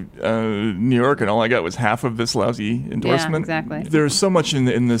to New York, and all I got was half of this lousy endorsement. Yeah, exactly. There's so much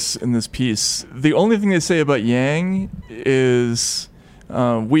in this piece. The only thing they say about Yang is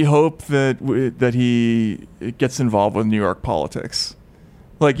we hope that he gets involved with New York politics.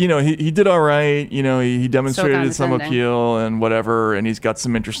 Like, he did all right. He demonstrated some appeal and whatever, and he's got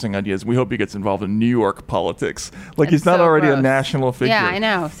some interesting ideas. We hope he gets involved in New York politics. Like, he's not already a national figure. Yeah, I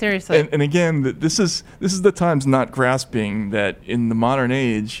know. Seriously. And again, this is the Times not grasping that in the modern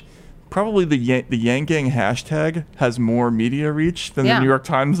age, probably the Yang Gang hashtag has more media reach than the New York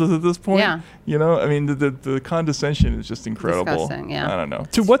Times does at this point. Yeah. I mean, the condescension is just incredible. Disgusting, yeah. I don't know.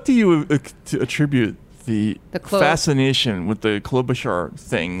 To what do you attribute the fascination with the Klobuchar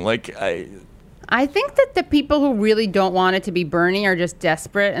thing? Like, I think that the people who really don't want it to be Bernie are just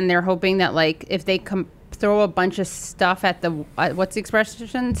desperate, and they're hoping that, like, if they throw a bunch of stuff at the what's the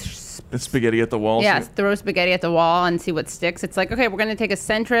expression? It's spaghetti at the wall. Yeah, throw spaghetti at the wall and see what sticks. It's like, okay, we're going to take a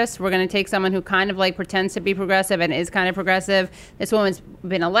centrist. We're going to take someone who kind of like pretends to be progressive and is kind of progressive. This woman's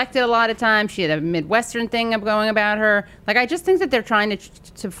been elected a lot of times. She had a Midwestern thing going about her. Like, I just think that they're trying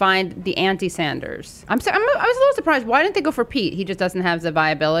to find the anti-Sanders. I was a little surprised. Why didn't they go for Pete? He just doesn't have the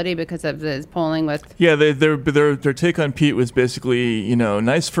viability because of his polling with. Yeah, their take on Pete was basically,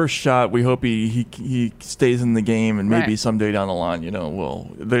 nice first shot. We hope he stays in the game, and maybe someday down the line,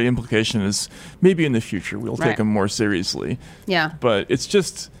 the implication is maybe in the future we'll take him more seriously. Yeah. But it's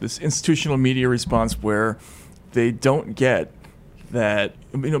just this institutional media response where they don't get that.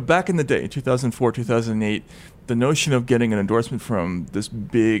 Back in the day, 2004, 2008, the notion of getting an endorsement from this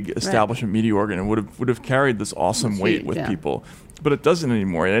big establishment media organ would have carried this awesome weight with people, but it doesn't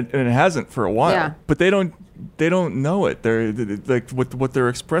anymore, and it hasn't for a while. Yeah. But they don't know it. They're like what they're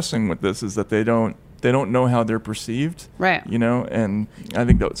expressing with this is that they don't know how they're perceived. Right. And I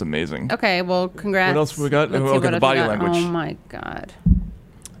think that was amazing. Okay, well, congrats. What else we got? The body language. Oh, my God.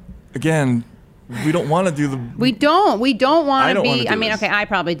 Again, we don't want to do the... We don't want to be... I mean, okay, I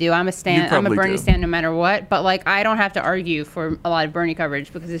probably do. I'm a Bernie stan no matter what. But, like, I don't have to argue for a lot of Bernie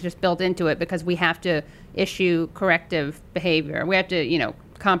coverage because it's just built into it because we have to issue corrective behavior. We have to,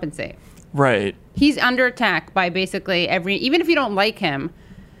 compensate. Right. He's under attack by basically even if you don't like him.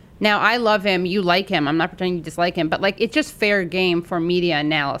 Now, I love him. You like him. I'm not pretending you dislike him. But, like, it's just fair game for media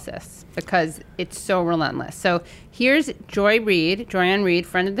analysis because it's so relentless. So here's Joyanne Reid,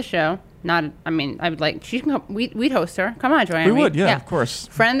 friend of the show. I would like, she can come, we'd host her. Come on, Joyanne Reid. We would, yeah, of course.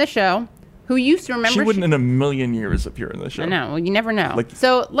 Friend of the show, who used to remember. She wouldn't in a million years appear in the show. I know. Well, you never know.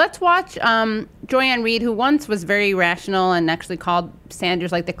 So let's watch Joyanne Reid, who once was very rational and actually called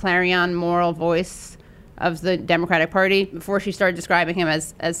Sanders, like, the clarion moral voice of the Democratic Party before she started describing him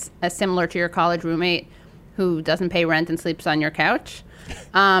as similar to your college roommate who doesn't pay rent and sleeps on your couch.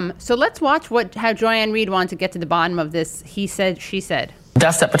 So let's watch how Joyanne Reid wanted to get to the bottom of this he said, she said.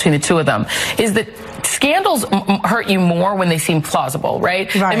 Dust up between the two of them is that scandals hurt you more when they seem plausible,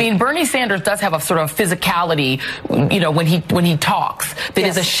 right? I mean, Bernie Sanders does have a sort of physicality, when he talks that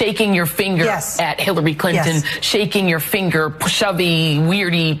is a shaking your finger at Hillary Clinton, shaking your finger, shovey,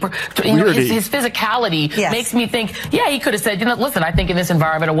 weirdy. His physicality makes me think, he could have said, listen, I think in this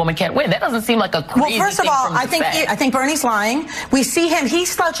environment a woman can't win. That doesn't seem like a crazy Well, first of all, I think Bernie's lying. We see him; he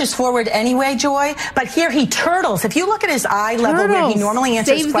slouches forward anyway, Joy. But here he turtles. If you look at his eye level where he normally totally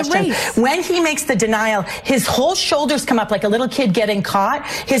answer his Saves the question. race. When he makes the denial, his whole shoulders come up like a little kid getting caught.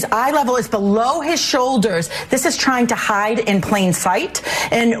 His eye level is below his shoulders. This is trying to hide in plain sight.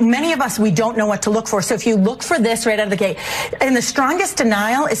 And many of us, we don't know what to look for. So if you look for this right out of the gate, and the strongest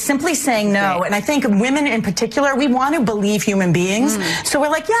denial is simply saying no. And I think women in particular, we want to believe human beings. So we're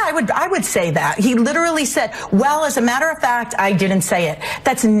like, yeah, I would say that. He literally said, well, as a matter of fact, I didn't say it.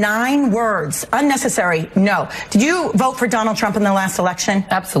 That's 9 words. Unnecessary. No. Did you vote for Donald Trump in the last election?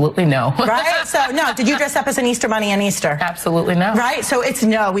 Absolutely no. Right? So no. Did you dress up as an Easter bunny on Easter? Absolutely no. Right? So it's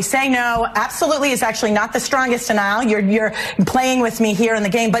no. We say no. Absolutely is actually not the strongest denial. You're playing with me here in the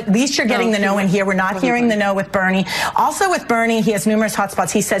game, but at least you're getting the no in here. We're not hearing the no with Bernie. Also with Bernie, he has numerous hot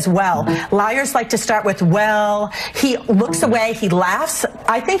spots. He says, well. Liars like to start with, well. He looks away. He laughs.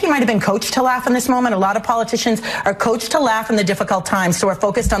 I think he might have been coached to laugh in this moment. A lot of politicians are coached to laugh in the difficult times. So we're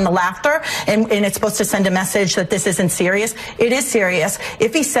focused on the laughter, and it's supposed to send a message that this isn't serious. It is serious.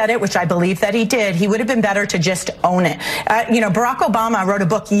 If he said it, which I believe that he did, he would have been better to just own it. Barack Obama wrote a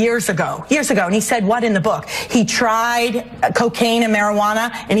book years ago, and he said what in the book? He tried cocaine and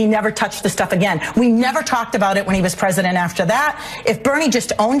marijuana, and he never touched the stuff again. We never talked about it when he was president after that. If Bernie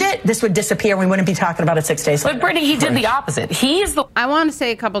just owned it, this would disappear. We wouldn't be talking about it 6 days later. But Bernie, he did the opposite. He is the... I want to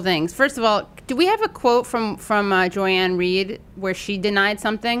say a couple things. First of all, do we have a quote from Joyanne Reid where she denied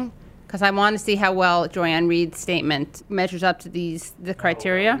something? Because I want to see how well Joyanne Reid's statement measures up to the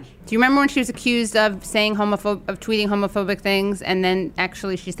criteria. Do you remember when she was accused of saying tweeting homophobic things, and then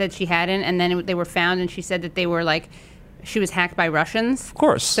actually she said she hadn't, and then they were found, and she said that they were like, she was hacked by Russians? Of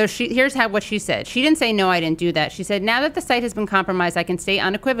course. So here's what she said. She didn't say, no, I didn't do that. She said, now that the site has been compromised, I can state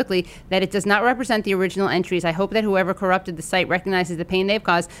unequivocally that it does not represent the original entries. I hope that whoever corrupted the site recognizes the pain they've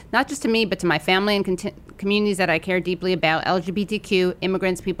caused, not just to me, but to my family and communities that I care deeply about, LGBTQ,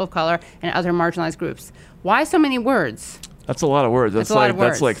 immigrants, people of color, and other marginalized groups. Why so many words? That's a lot of words. That's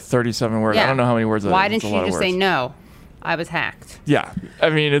like 37 words. Yeah. I don't know how many words that is. Why didn't she just say, no, I was hacked? Yeah. I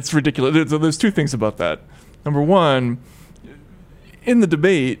mean, it's ridiculous. There's 2 things about that. Number one, in the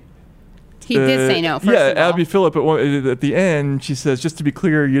debate, he did say no. First of all. Abby Phillip at the end, she says, "Just to be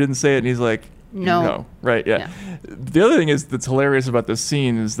clear, you didn't say it," and he's like, "No, right, yeah." The other thing that's hilarious about this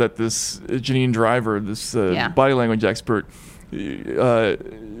scene is that this Janine Driver, this body language expert,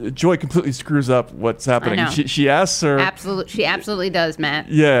 Joy completely screws up what's happening. I know. She asks her. She absolutely does, Matt.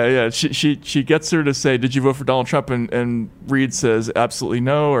 Yeah. She gets her to say, "Did you vote for Donald Trump?" And Reid says, "Absolutely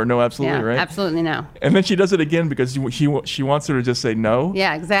no," or "No, absolutely," right? Absolutely no. And then she does it again because she wants her to just say no.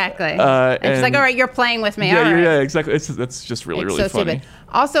 Yeah, exactly. And she's like, "All right, you're playing with me." Yeah, all right. Yeah, exactly. That's just really so funny. Stupid.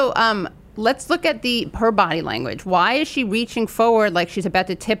 Also, let's look at her body language. Why is she reaching forward like she's about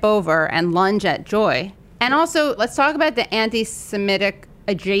to tip over and lunge at Joy? And also, let's talk about the anti-Semitic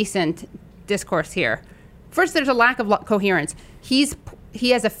adjacent discourse here. First, there's a lack of coherence. He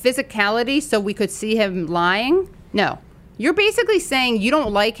has a physicality, so we could see him lying. No. You're basically saying you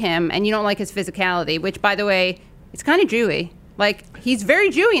don't like him and you don't like his physicality, which, by the way, it's kind of Jewy. Like, he's very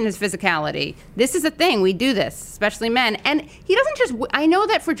Jewy in his physicality. This is a thing. We do this, especially men. And he doesn't just... I know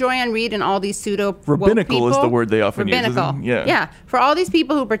that for Joyanne Reid and all these rabbinical people, is the word they often use. Yeah. For all these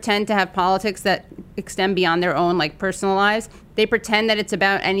people who pretend to have politics that extend beyond their own, like, personal lives, they pretend that it's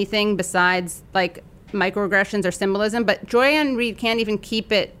about anything besides, like, microaggressions or symbolism. But Joyanne Reid can't even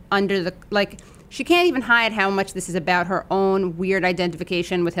keep it under the... like. She can't even hide how much this is about her own weird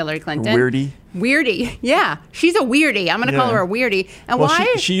identification with Hillary Clinton. Weirdy, yeah. She's a weirdie. I'm going to call her a weirdie. And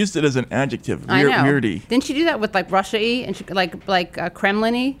why? She used it as an adjective. I know. Weirdy. Didn't she do that with like Russia-y and like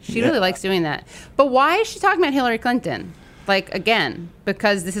Kremlin-y? She really likes doing that. But why is she talking about Hillary Clinton? Like, again,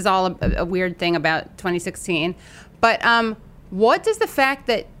 because this is all a weird thing about 2016. But what does the fact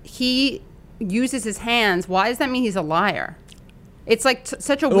that he uses his hands, why does that mean he's a liar? It's like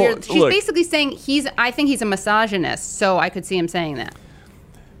such a weird... She's basically saying I think he's a misogynist, so I could see him saying that.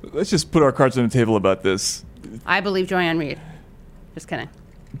 Let's just put our cards on the table about this. I believe Joyanne Reid. Just kidding.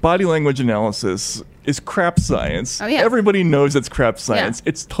 Body language analysis is crap science. Oh, yeah. Everybody knows it's crap science. Yeah.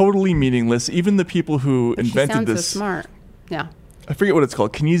 It's totally meaningless. Even the people who invented this... She sounds so smart. Yeah. I forget what it's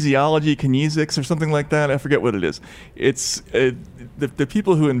called. Kinesics or something like that. I forget what it is. It's... the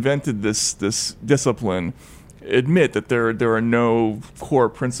people who invented this discipline admit that there are no core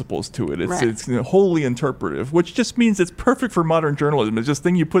principles to it. It's wholly interpretive, which just means it's perfect for modern journalism. It's just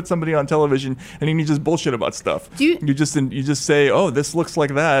thing you put somebody on television and you just bullshit about stuff. You just say, oh, this looks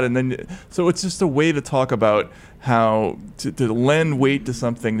like that, and then so it's just a way to talk about how to lend weight to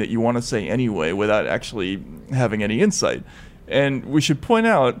something that you want to say anyway without actually having any insight. And we should point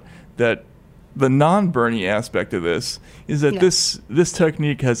out that the non-Bernie aspect of this is that this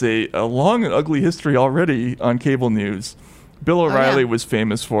technique has a long and ugly history already on cable news. Bill O'Reilly was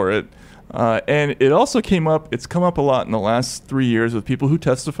famous for it. And it also it's come up a lot in the last 3 years with people who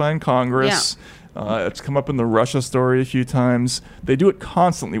testify in Congress. It's come up in the Russia story a few times. They do it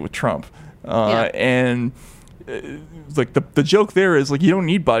constantly with Trump. And like the joke there is like you don't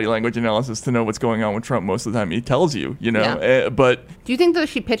need body language analysis to know what's going on with Trump most of the time. He tells you, but do you think though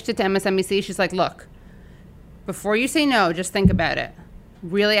she pitched it to MSNBC? She's like, look, before you say no, just think about it.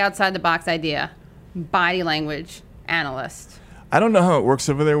 Really outside the box idea. Body language analyst. I don't know how it works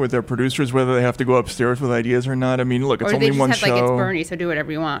over there with their producers, whether they have to go upstairs with ideas or not. I mean, look, it's only one show. Like, it's Bernie, so do whatever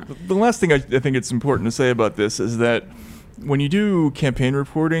you want. The last thing I think it's important to say about this is that when you do campaign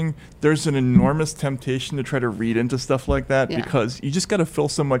reporting, there's an enormous temptation to try to read into stuff like that because you just got to fill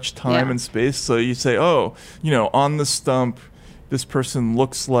so much time and space. So you say, on the stump, this person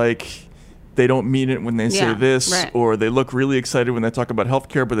looks like they don't mean it when they say this, or they look really excited when they talk about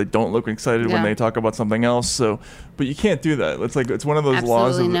healthcare, but they don't look excited when they talk about something else. So, but you can't do that. It's one of those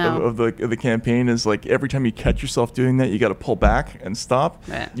laws of the campaign is like every time you catch yourself doing that, you got to pull back and stop.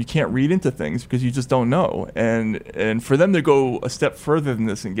 Right. You can't read into things because you just don't know. And for them to go a step further than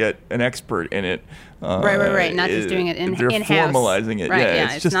this and get an expert in it, right. Not just doing it in-house. They're formalizing it. Right.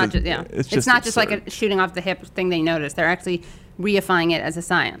 Yeah. It's not just like a shooting off the hip thing they notice. They're actually reifying it as a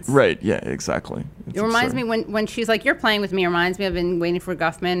science. Right, yeah, exactly. It reminds me when she's like, you're playing with me, it reminds me of in Waiting for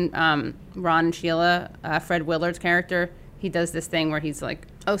Guffman, Ron and Sheila, Fred Willard's character. He does this thing where he's like,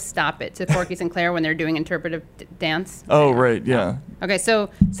 oh, stop it, to Corky Sinclair when they're doing interpretive dance. Oh, right, yeah. Okay,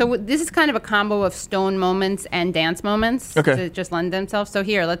 so this is kind of a combo of stone moments and dance moments to just lend themselves. So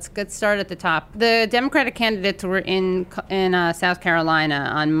here, let's get started at the top. The Democratic candidates were in South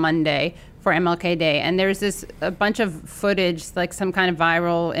Carolina on Monday for MLK Day, and there's a bunch of footage, like some kind of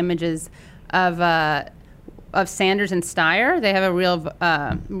viral images of Sanders and Steyer. They have a real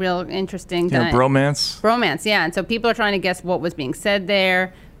interesting bromance, yeah. And so people are trying to guess what was being said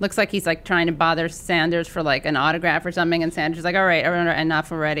there. Looks like he's like trying to bother Sanders for like an autograph or something, and Sanders is like, all right,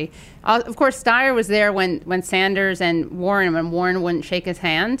 enough already. Of course, Steyer was there when Sanders and when Warren wouldn't shake his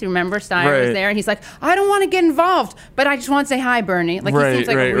hand. Do you remember Steyer was there? And he's like, I don't want to get involved, but I just want to say hi, Bernie. Like he seems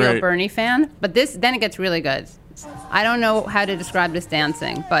like a real Bernie fan. But then it gets really good. I don't know how to describe this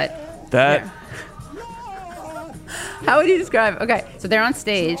dancing, but that. How would you describe it? Okay, so they're on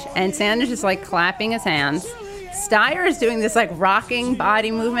stage, and Sanders is like clapping his hands. Steyer is doing this like rocking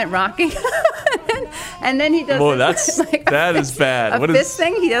body movement, and then he does. Whoa, that is bad. A fist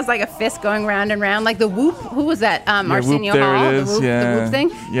thing. He does like a fist going round and round, like the whoop. Who was that? Arsenio Hall. The whoop thing.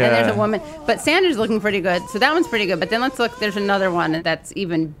 Yeah. And there's a woman, but Sanders looking pretty good. So that one's pretty good. But then let's look. There's another one that's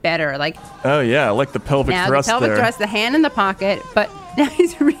even better. Like oh yeah, like the pelvic thrust. The pelvic thrust, the hand in the pocket, but now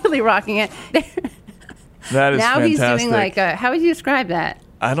he's really rocking it. That is now fantastic. He's doing like how would you describe that?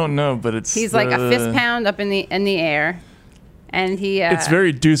 I don't know, but he's like a fist pound up in the air, and it's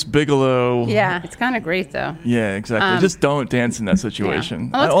very Deuce Bigelow. Yeah, it's kind of great though. Yeah, exactly. Just don't dance in that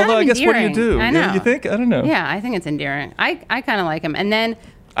situation. Yeah. Well, although I guess endearing. What do you do? I know. You think? I don't know. Yeah, I think it's endearing. I kind of like him, and then.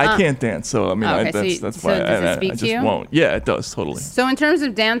 I can't dance, so I mean, that's why I just won't. Yeah, it does, totally. So in terms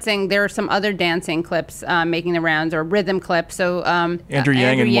of dancing, there are some other dancing clips making the rounds, or rhythm clips. So Andrew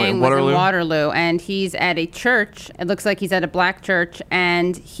Yang was in Waterloo, and he's at a church. It looks like he's at a black church,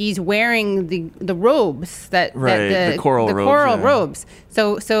 and he's wearing the robes the choral robes.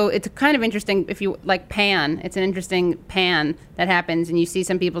 So it's kind of interesting if you like pan. It's an interesting pan that happens, and you see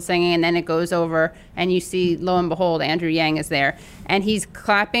some people singing, and then it goes over, and you see, lo and behold, Andrew Yang is there, and he's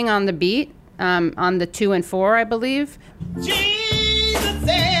clapping on the beat, on the 2 and 4, I believe. Jesus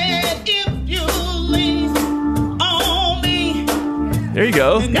said, if you lean on me. There you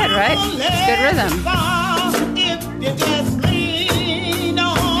go. It's good, right? It's good rhythm. If you just lean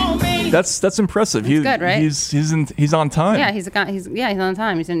on me. That's impressive. He's good, right? He's on time. Yeah, he's on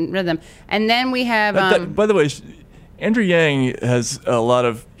time. He's in rhythm. And then we have. By the way, Andrew Yang has a lot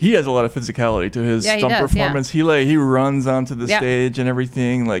of physicality to his stump performance. Yeah. He runs onto the stage and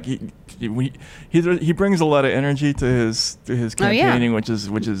everything. Like he brings a lot of energy to his campaigning, which is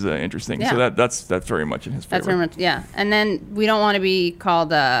interesting. Yeah. So that's very much in his favor. That's very much, yeah. And then we don't want to be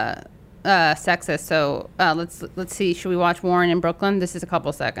called sexist, so let's see. Should we watch Warren in Brooklyn? This is a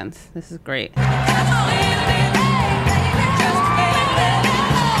couple seconds. This is great.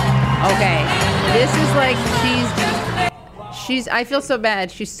 Okay, this is like she's. I feel so bad.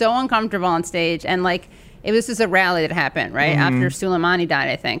 She's so uncomfortable on stage, and like this is a rally that happened right after Soleimani died,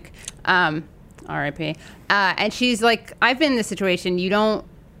 I think. R.I.P. And she's like, I've been in this situation. You don't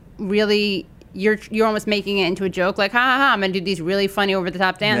really. you're almost making it into a joke, like, ha ha ha, I'm gonna do these really funny over the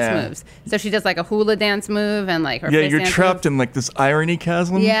top dance moves. So she does like a hula dance move and like her fist you're dance trapped move. in like this irony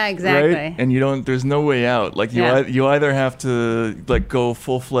chasm. Yeah, exactly. Right? And there's no way out. Like you either have to like go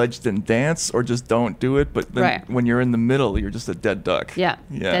full fledged and dance, or just don't do it. But then when you're in the middle, you're just a dead duck. Yeah.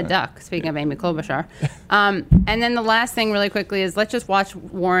 Dead duck. Speaking of Amy Klobuchar, and then the last thing, really quickly, is let's just watch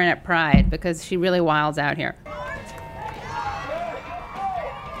Warren at Pride, because she really wilds out here.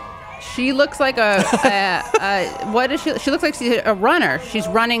 She looks like what is she? She looks like she's a runner. She's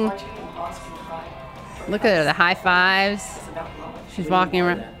running. Look at her, the high fives. She's walking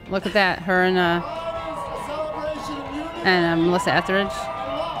around. Look at that, her and Melissa Etheridge.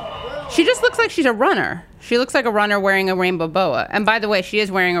 She just looks like she's a runner. She looks like a runner wearing a rainbow boa. And by the way, she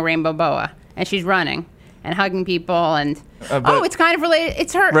is wearing a rainbow boa, and she's running and hugging people. And it's kind of related.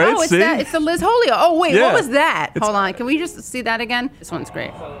 It's her. Right, it's that. It's the Liz Holio. Oh wait, what was that? Hold on. Can we just see that again? This one's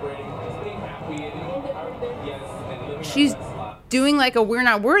great. She's doing like a "We're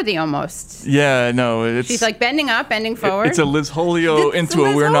Not Worthy" almost. Yeah, no, she's like bending up, bending forward. It's a Liz Holio into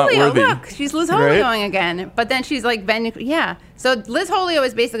a "We're Not Worthy." Look, she's Liz Holioing again, but then she's like bending. Yeah, so Liz Holio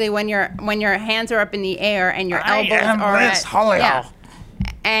is basically when your hands are up in the air and your elbows are Liz Holio. Yeah,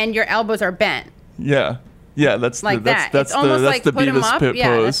 and your elbows are bent. Yeah. Yeah, that's like that's it's almost like the put him Beavis up. Pit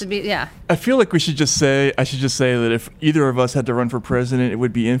pose. Yeah. I feel like I should just say that if either of us had to run for president, it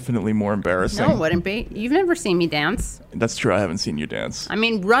would be infinitely more embarrassing. No, it wouldn't be. You've never seen me dance. That's true. I haven't seen you dance. I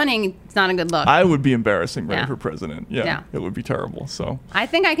mean, running is not a good look. I would be embarrassing running for president. Yeah, it would be terrible. So I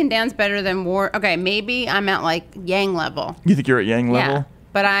think I can dance better than Okay, maybe I'm at like Yang level. You think you're at Yang level? Yeah,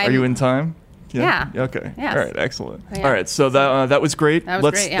 but Are you in time? Yeah. Okay. Yes. All right. Excellent. Yeah. All right. So that was great.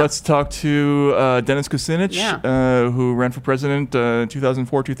 Let's talk to Dennis Kucinich, who ran for president in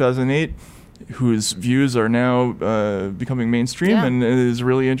 2004, 2008, whose views are now becoming mainstream, and is a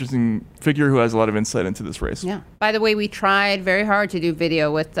really interesting figure who has a lot of insight into this race. Yeah. By the way, we tried very hard to do video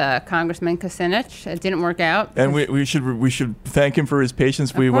with Congressman Kucinich. It didn't work out. And we should thank him for his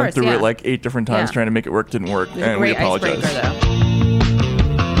patience. We went through it like 8 different times trying to make it work. Didn't work, and we apologize.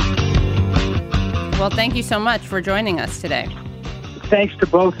 Well, thank you so much for joining us today. Thanks to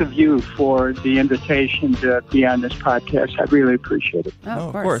both of you for the invitation to be on this podcast. I really appreciate it. Oh,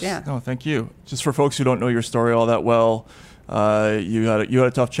 of course. Yeah. No, thank you. Just for folks who don't know your story all that well, you had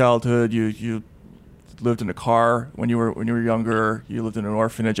a tough childhood. You lived in a car when you were younger. You lived in an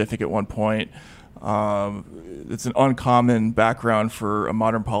orphanage, I think, at one point. It's an uncommon background for a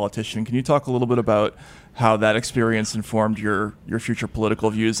modern politician. Can you talk a little bit about how that experience informed your future political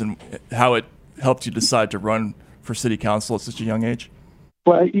views and how it helped you decide to run for city council at such a young age?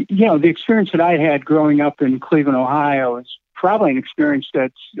 Well, the experience that I had growing up in Cleveland, Ohio, is probably an experience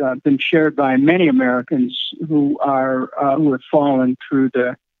that's been shared by many Americans who have fallen through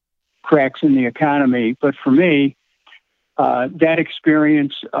the cracks in the economy. But for me, that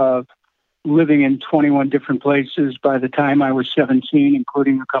experience of living in 21 different places by the time I was 17,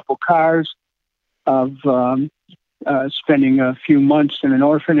 including a couple cars, of spending a few months in an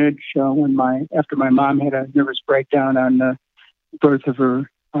orphanage after my mom had a nervous breakdown on the birth of her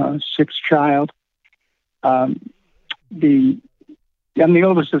 6th child. I'm the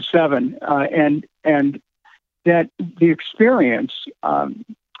oldest of 7, and that the experience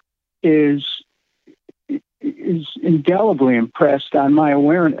is indelibly impressed on my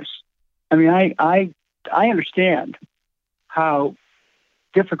awareness. I mean, I understand how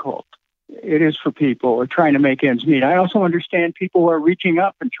difficult it is for people who are trying to make ends meet. I also understand people who are reaching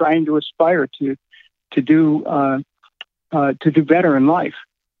up and trying to aspire to do better in life.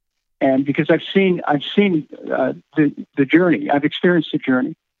 And because I've seen the journey, I've experienced the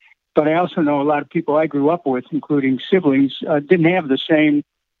journey. But I also know a lot of people I grew up with, including siblings, didn't have the same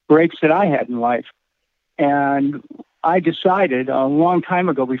breaks that I had in life. And I decided a long time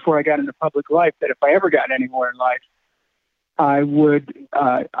ago, before I got into public life, that if I ever got anywhere in life, I would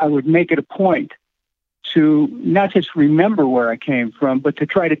make it a point to not just remember where I came from, but to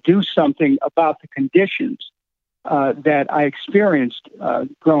try to do something about the conditions that I experienced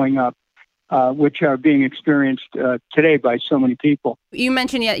growing up, which are being experienced today by so many people. You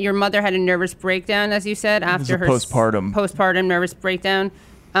mentioned your mother had a nervous breakdown, as you said, after her postpartum nervous breakdown,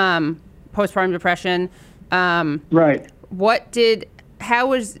 postpartum depression. Right. How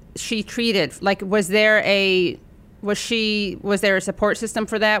was she treated? Like, was there a support system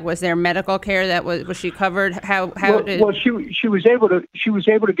for that? Was there medical care that was she covered? She was able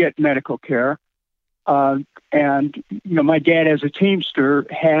to get medical care. And my dad, as a Teamster,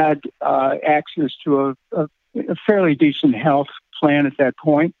 had access to a fairly decent health plan at that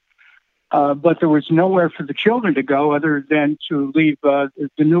point. but there was nowhere for the children to go other than to leave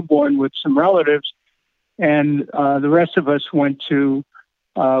the newborn with some relatives. And the rest of us went to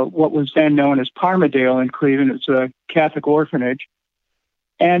what was then known as Parmadale in Cleveland. It's a Catholic orphanage.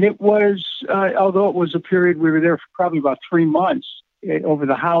 And it was, although it was a period, we were there for probably about 3 months over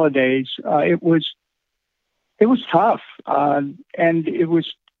the holidays, it was tough. And it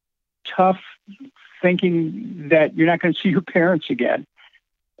was tough thinking that you're not going to see your parents again.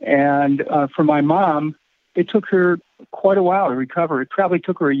 And for my mom, it took her quite a while to recover. It probably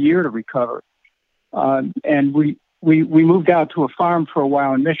took her a year to recover. And we moved out to a farm for a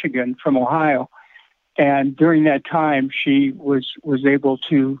while in Michigan from Ohio. And during that time, she was able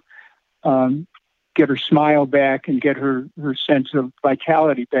to get her smile back and get her sense of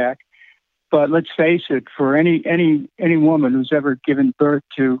vitality back. But let's face it, for any woman who's ever given birth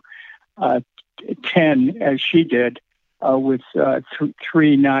to 10, as she did, with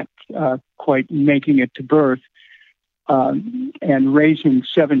 3 not quite making it to birth, and raising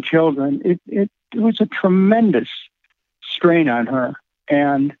 7 children, it was a tremendous strain on her.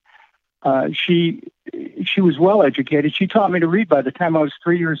 And she was well educated. She taught me to read by the time I was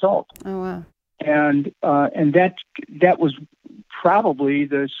 3 years old. Oh wow! And that was probably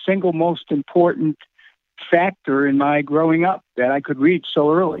the single most important factor in my growing up, that I could read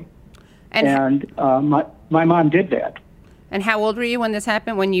so early. And my mom did that. And how old were you when this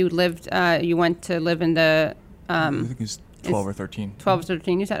happened? When you lived, you went to live in the... I think it was 12 or 13. 12 or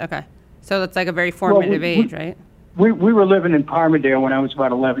 13, you said? Okay. So that's like a very formative age, right? We were living in Parmadale when I was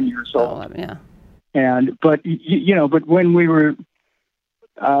about 11 years old. 11, yeah. But when we were,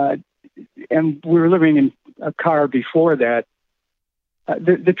 and we were living in a car before that,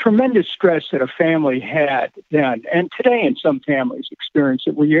 the tremendous stress that a family had then, and today in some families experience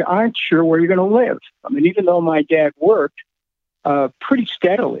it, where you aren't sure where you're going to live. I mean, even though my dad worked pretty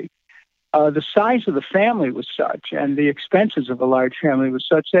steadily, the size of the family was such, and the expenses of a large family was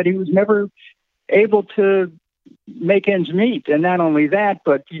such, that he was never able to make ends meet. And not only that,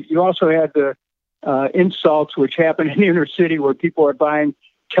 but you also had the insults which happen in the inner city, where people are buying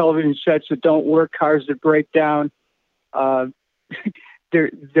television sets that don't work, cars that break down.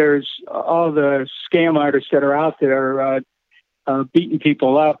 There's all the scam artists that are out there beating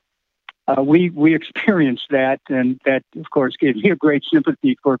people up. We experienced that, and that, of course, gave me a great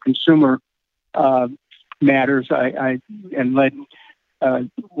sympathy for consumer matters. And led,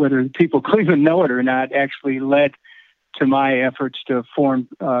 whether people Cleveland know it or not, actually led to my efforts to form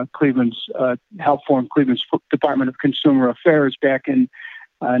help form Cleveland's Department of Consumer Affairs back in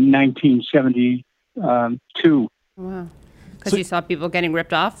 1972. Wow. Because you saw people getting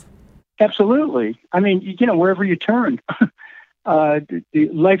ripped off? Absolutely. I mean, wherever you turn. The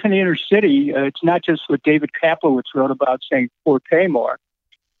life in the inner city, it's not just what David Kaplowitz wrote about, saying poor pay more.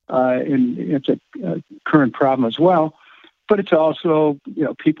 And it's a current problem as well. But it's also,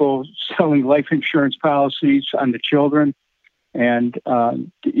 people selling life insurance policies on the children. And,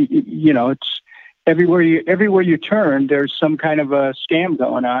 it's everywhere you turn, there's some kind of a scam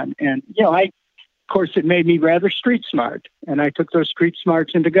going on. And, of course, it made me rather street smart, and I took those street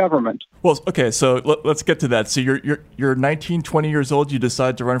smarts into government. Well, okay, so let's get to that. So you're 19, 20 years old. You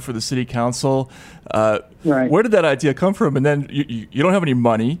decide to run for the city council. Right. Where did that idea come from? And then you don't have any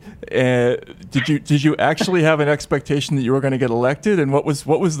money. Did you actually have an expectation that you were going to get elected? And what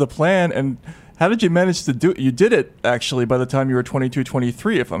was the plan? And how did you manage to do it? You did it actually by the time you were 22,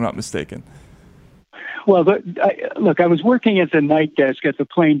 23, if I'm not mistaken. Well, I was working at the night desk at the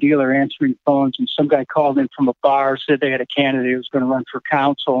Plain Dealer answering phones, and some guy called in from a bar, said they had a candidate who was going to run for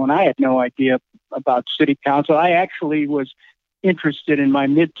council, and I had no idea about city council. I actually was interested in my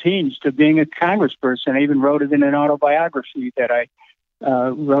mid-teens to being a congressperson. I even wrote it in an autobiography that I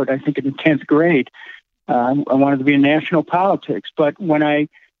wrote, I think, in the 10th grade. I wanted to be in national politics. But when I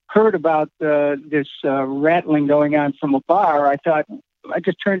heard about this rattling going on from a bar, I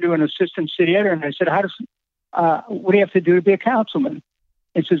just turned to an assistant city editor and I said, what do you have to do to be a councilman?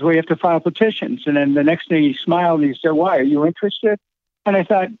 He says, well, you have to file petitions. And then the next thing he smiled and he said, why, are you interested? And I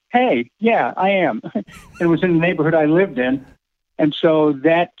thought, hey, yeah, I am. It was in the neighborhood I lived in. And so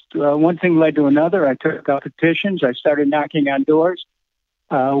that one thing led to another. I took out petitions. I started knocking on doors.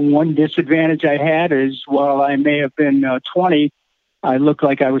 One disadvantage I had is, while I may have been 20, I looked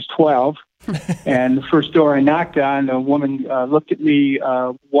like I was 12. And the first door I knocked on, a woman looked at me,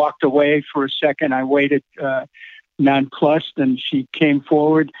 walked away for a second. I waited nonplussed, and she came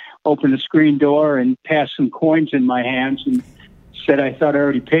forward, opened the screen door, and passed some coins in my hands and said, I thought I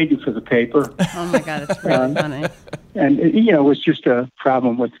already paid you for the paper. Oh, my God, it's really funny. And, it was just a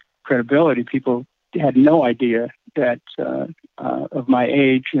problem with credibility. People had no idea that of my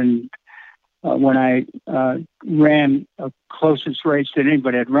age, and when I ran a closest race that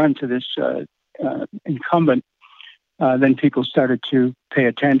anybody had run to this incumbent, then people started to pay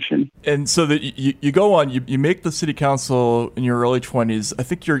attention. And so that you go on, you make the city council in your early 20s. I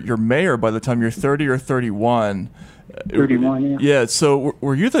think you're mayor by the time you're 30 or 31. 31, yeah. Yeah. So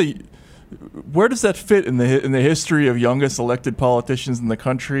were you where does that fit in the history of youngest elected politicians in the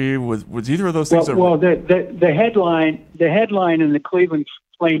country? Was either of those things? The headline in the Cleveland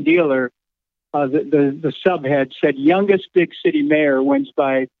Plain Dealer, the subhead said "Youngest big city mayor wins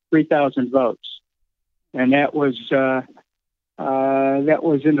by 3,000 votes," and that was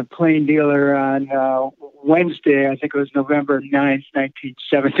in the Plain Dealer on Wednesday. I think it was November 9th,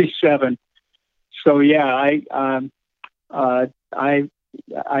 1977. So yeah,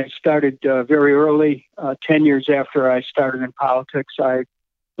 I started very early. 10 years after I started in politics, I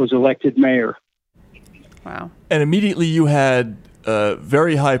was elected mayor. Wow. And immediately you had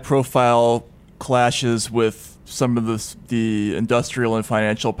very high-profile clashes with some of the industrial and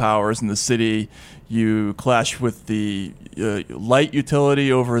financial powers in the city. You clashed with the light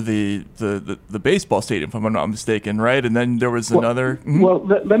utility over the baseball stadium, if I'm not mistaken, right? And then there was another... Well,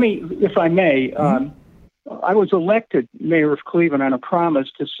 let me, if I may... I was elected mayor of Cleveland on a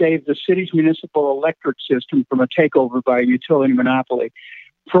promise to save the city's municipal electric system from a takeover by a utility monopoly.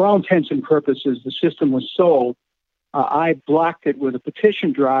 For all intents and purposes, the system was sold. I blocked it with a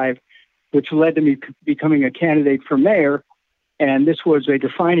petition drive, which led to me becoming a candidate for mayor. And this was a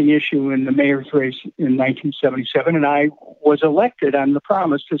defining issue in the mayor's race in 1977. And I was elected on the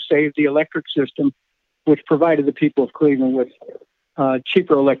promise to save the electric system, which provided the people of Cleveland with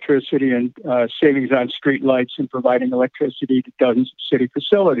cheaper electricity and savings on street lights and providing electricity to dozens of city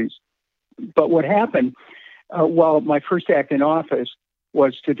facilities. But what happened, my first act in office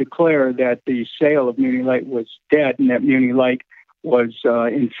was to declare that the sale of Muni Light was dead and that Muni Light was,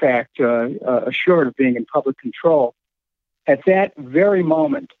 in fact, assured of being in public control. At that very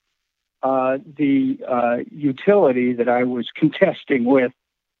moment, the utility that I was contesting with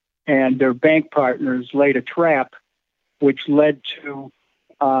and their bank partners laid a trap which led to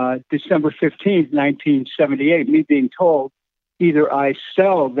December 15th, 1978, me being told either I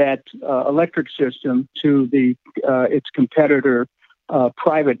sell that electric system to its competitor,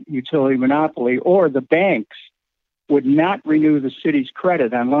 private utility monopoly, or the banks would not renew the city's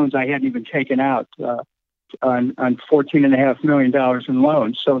credit on loans I hadn't even taken out on $14.5 million in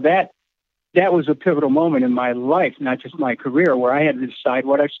loans. So that was a pivotal moment in my life, not just my career, where I had to decide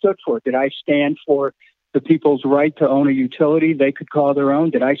what I stood for. Did I stand for the people's right to own a utility they could call their own?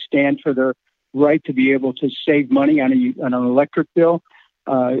 Did I stand for their right to be able to save money on an electric bill?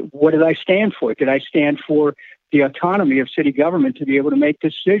 What did I stand for? Did I stand for the autonomy of city government to be able to make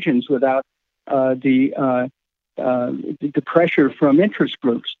decisions without the pressure from interest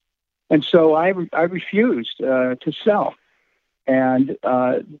groups? And so I refused to sell. And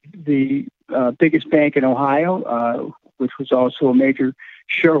the biggest bank in Ohio, which was also a major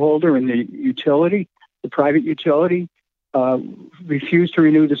shareholder in the utility, the private utility, refused to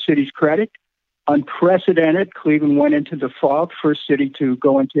renew the city's credit. Unprecedented. Cleveland went into default, first city to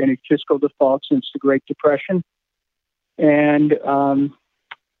go into any fiscal default since the Great Depression. And,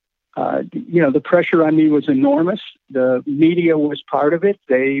 the pressure on me was enormous. The media was part of it.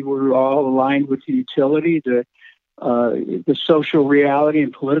 They were all aligned with the utility. The social reality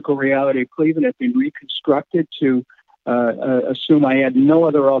and political reality of Cleveland had been reconstructed to assume I had no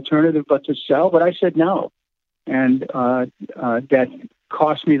other alternative but to sell, but I said no. And that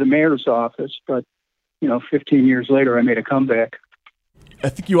cost me the mayor's office, but 15 years later, I made a comeback. I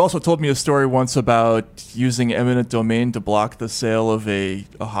think you also told me a story once about using eminent domain to block the sale of a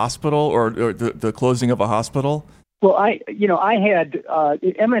hospital or the closing of a hospital. Well, I had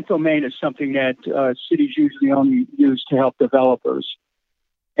eminent domain is something that cities usually only use to help developers.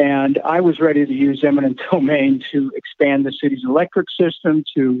 And I was ready to use eminent domain to expand the city's electric system,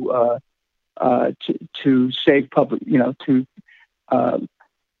 to save public, to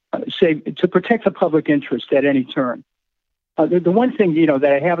protect the public interest at any turn. The one thing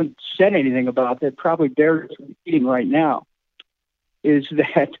that I haven't said anything about that probably bears repeating right now is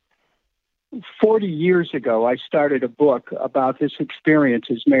that 40 years ago I started a book about this experience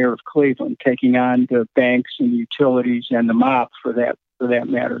as mayor of Cleveland, taking on the banks and the utilities and the mob for that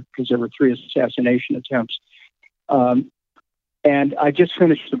matter, because there were 3 assassination attempts. And I just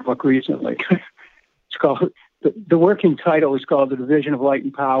finished the book recently. It's called, the working title is called The Division of Light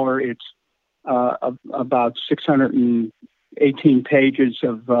and Power. It's about 618 pages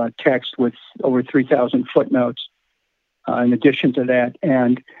of text with over 3,000 footnotes in addition to that.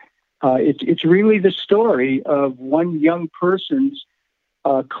 And it's really the story of one young person's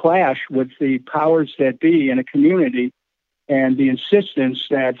clash with the powers that be in a community and the insistence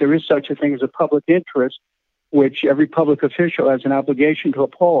that there is such a thing as a public interest, which every public official has an obligation to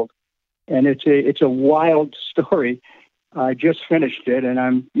uphold. And it's a wild story. I just finished it, and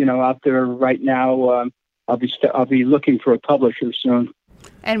I'm out there right now. I'll be looking for a publisher soon.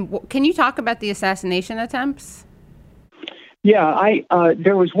 And can you talk about the assassination attempts? Yeah,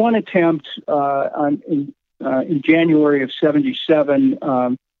 there was one attempt in January of '77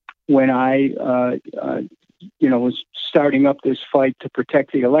 when I was starting up this fight to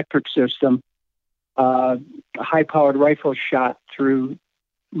protect the electric system. A high-powered rifle shot through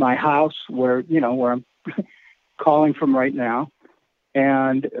my house, where I'm calling from right now,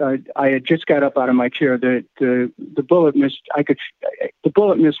 and I had just got up out of my chair. The bullet missed. The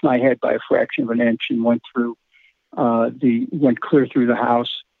bullet missed my head by a fraction of an inch and went through went clear through the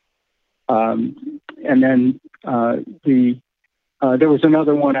house. And then there was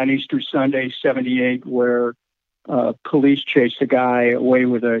another one on Easter Sunday '78 where police chased a guy away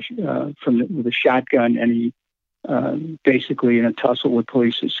with a shotgun, and he basically in a tussle with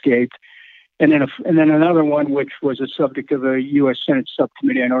police escaped. And then another one, which was a subject of a U.S. Senate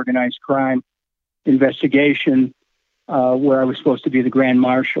subcommittee on organized crime investigation, where I was supposed to be the grand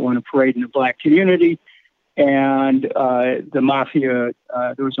marshal in a parade in the black community, and the mafia.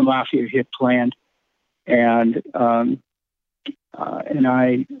 There was a mafia hit planned, and I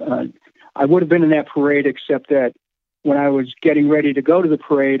would have been in that parade, except that when I was getting ready to go to the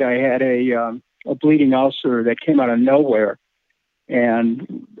parade, I had a bleeding ulcer that came out of nowhere.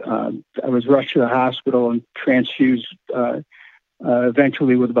 And I was rushed to the hospital and transfused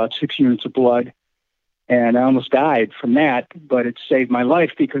eventually with about 6 units of blood. And I almost died from that, but it saved my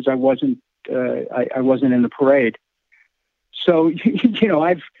life because I wasn't in the parade. So,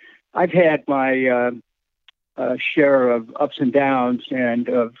 I've had my share of ups and downs and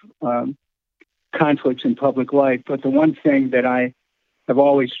of conflicts in public life. But the one thing that I have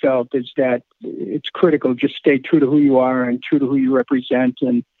always felt is that it's critical just stay true to who you are and true to who you represent,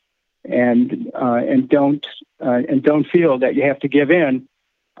 and don't feel that you have to give in,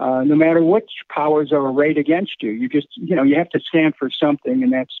 no matter which powers are arrayed against you. You just you have to stand for something,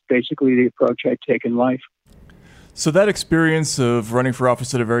 and that's basically the approach I take in life. So that experience of running for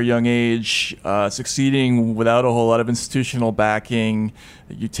office at a very young age, succeeding without a whole lot of institutional backing,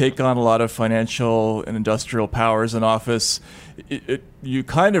 you take on a lot of financial and industrial powers in office. You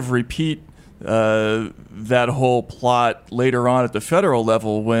kind of repeat that whole plot later on at the federal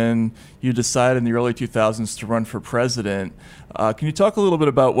level when you decide in the early 2000s to run for president. Can you talk a little bit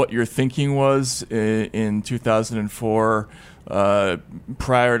about what your thinking was in 2004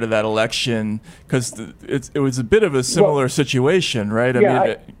 prior to that election? Because it was a bit of a similar situation, right?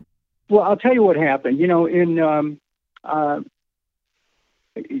 Well, I'll tell you what happened. You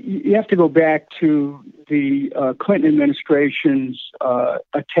have to go back to the Clinton administration's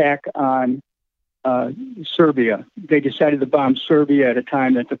attack on Serbia. They decided to bomb Serbia at a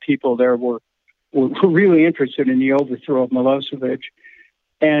time that the people there were really interested in the overthrow of Milosevic.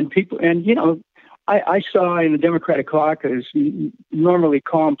 I saw in the Democratic caucus normally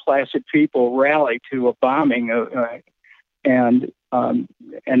calm, placid people rally to a bombing, and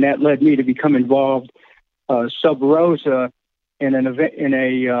that led me to become involved sub rosa in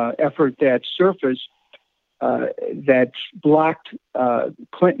a effort that surfaced that blocked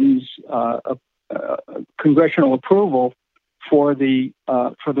Clinton's congressional approval for the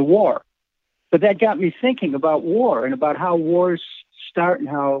war. But that got me thinking about war and about how wars start and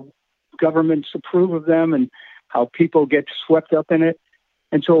how governments approve of them and how people get swept up in it.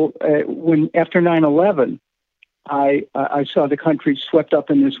 And so when after 9/11, I saw the country swept up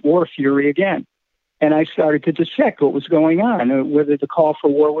in this war fury again. And I started to dissect what was going on, whether the call for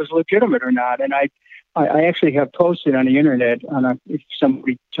war was legitimate or not. And I actually have posted on the internet, if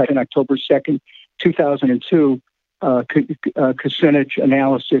somebody typed in October 2nd, 2002, Kucinich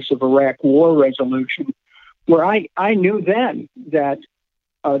analysis of Iraq war resolution, where I knew then that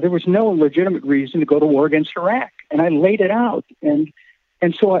there was no legitimate reason to go to war against Iraq, and I laid it out, and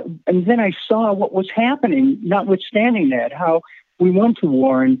then I saw what was happening. Notwithstanding that, how we went to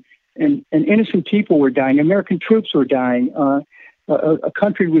war, and innocent people were dying, American troops were dying, a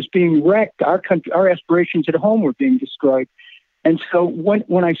country was being wrecked, our aspirations at home were being destroyed, and so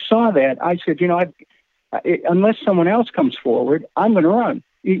when I saw that, I said, unless someone else comes forward, I'm going to run.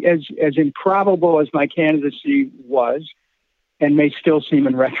 As improbable as my candidacy was, and may still seem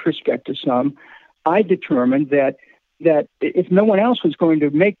in retrospect to some, I determined that if no one else was going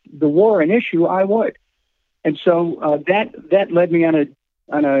to make the war an issue, I would. And so that led me on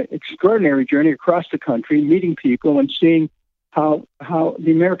an extraordinary journey across the country, meeting people and seeing how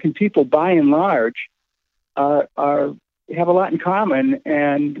the American people, by and large, have a lot in common,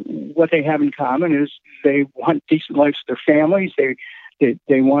 and what they have in common is they want decent lives for their families. They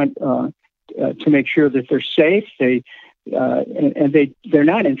want to make sure that they're safe. They're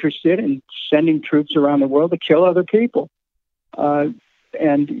not interested in sending troops around the world to kill other people. That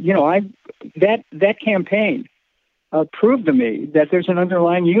campaign proved to me that there's an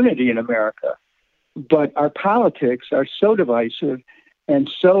underlying unity in America, but our politics are so divisive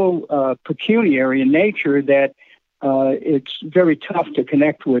and so pecuniary in nature that it's very tough to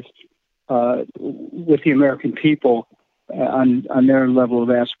connect with the American people on their level of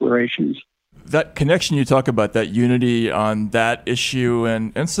aspirations. That connection you talk about, that unity on that issue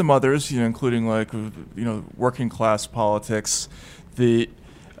and some others, including working class politics.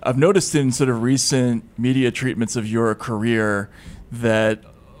 I've noticed in sort of recent media treatments of your career that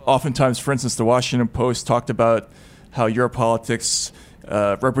oftentimes, for instance, the Washington Post talked about how your politics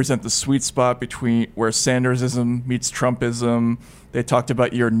represent the sweet spot between where Sandersism meets Trumpism. They talked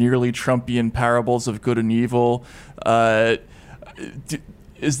about your nearly Trumpian parables of good and evil.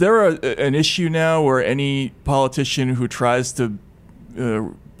 Is there an issue now where any politician who tries to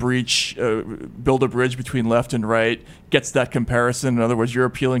build a bridge between left and right gets that comparison? In other words, you're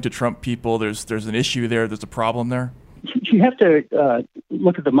appealing to Trump people. There's an issue there. There's a problem there. You have to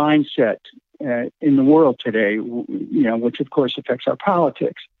look at the mindset in the world today, which of course affects our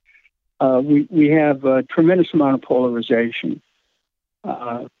politics. We have a tremendous amount of polarization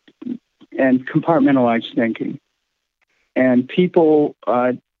and compartmentalized thinking, and people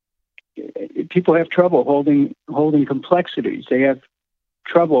have trouble holding complexities. They have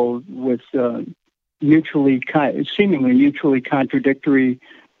trouble with seemingly mutually contradictory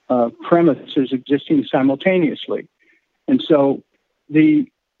premises existing simultaneously, and so the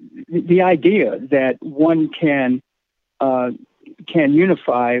idea that one can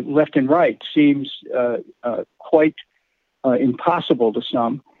unify left and right seems quite impossible to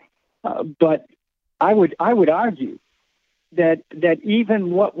some. But I would argue that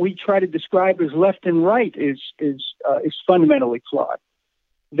even what we try to describe as left and right is fundamentally flawed.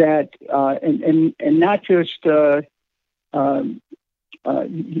 That and not just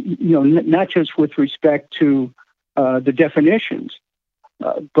not just with respect to the definitions.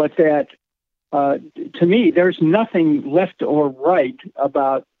 But that, to me, there's nothing left or right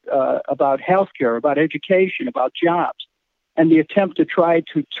about healthcare, about education, about jobs, and the attempt to try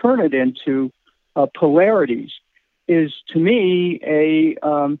to turn it into polarities is, to me,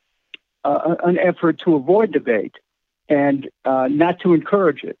 an effort to avoid debate and not to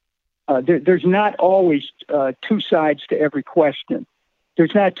encourage it. There's not always two sides to every question.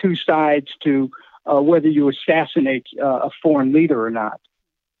 There's not two sides to whether you assassinate a foreign leader or not.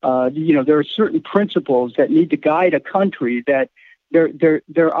 There are certain principles that need to guide a country that there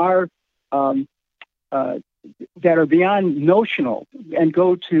are that are beyond notional and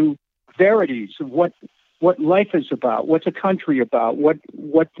go to verities of what life is about, what's a country about, what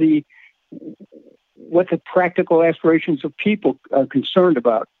the practical aspirations of people are concerned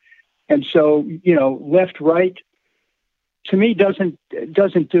about. And so, left, right, to me, doesn't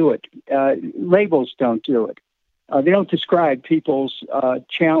do it. Labels don't do it. They don't describe people's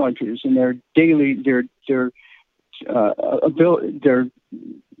challenges and their daily their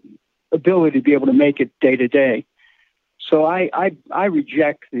ability to be able to make it day to day. So I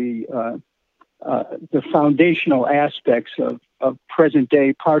reject the foundational aspects of present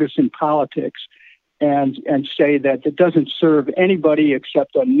day partisan politics and say that it doesn't serve anybody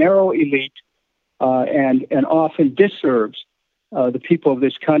except a narrow elite and often disserves the people of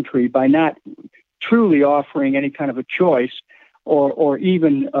this country by not truly offering any kind of a choice or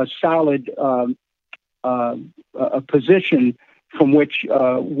even a solid a position from which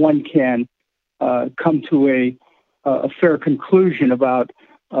one can come to a fair conclusion about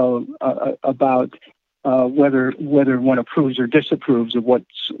whether one approves or disapproves of what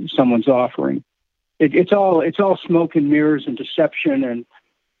someone's offering. It's all smoke and mirrors and deception,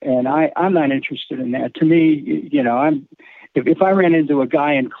 and I'm not interested in that. To me, if I ran into a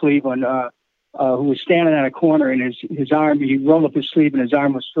guy in Cleveland who was standing on a corner and his arm, he rolled up his sleeve and his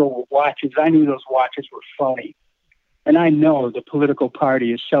arm was filled with watches, I knew those watches were phony. And I know the political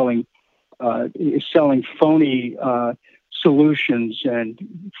party is selling phony solutions and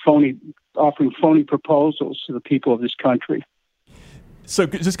offering phony proposals to the people of this country. So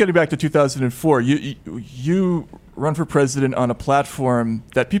just getting back to 2004, you run for president on a platform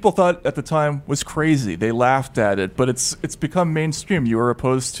that people thought at the time was crazy. They laughed at it, but it's become mainstream. You were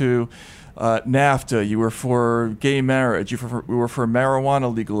opposed to NAFTA. You were for gay marriage. You were for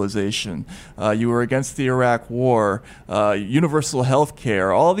marijuana legalization. You were against the Iraq War. Universal health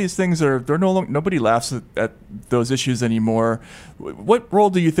care. All these things they're no longer, nobody laughs at those issues anymore. What role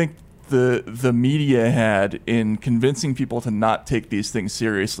do you think the media had in convincing people to not take these things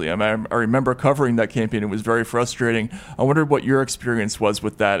seriously? I remember covering that campaign. It was very frustrating. I wondered what your experience was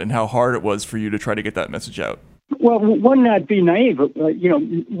with that and how hard it was for you to try to get that message out. Well, one not be naive.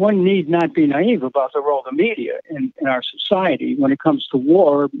 One need not be naive about the role of the media in our society. When it comes to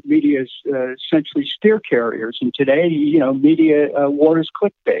war, media is essentially steer carriers, and today, media war is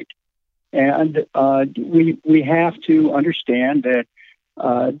clickbait, and we have to understand that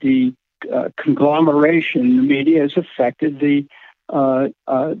the conglomeration in the media has affected the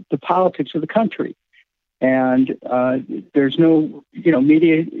politics of the country, and there's no,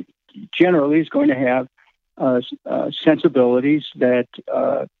 media generally is going to have sensibilities that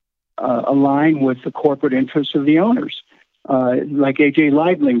align with the corporate interests of the owners. Like A.J.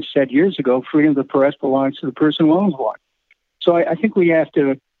 Liebling said years ago, freedom of the press belongs to the person who owns one. So I think we have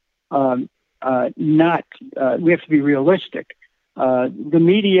to we have to be realistic. The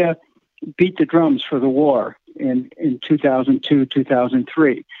media beat the drums for the war in 2002,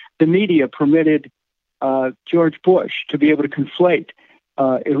 2003. The media permitted George Bush to be able to conflate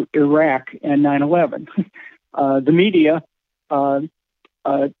Iraq and 9/11. The media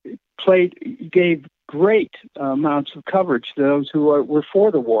gave great amounts of coverage to those who were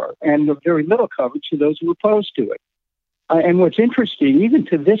for the war, and very little coverage to those who were opposed to it. And what's interesting, even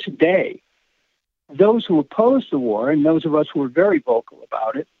to this day, those who oppose the war, and those of us who are very vocal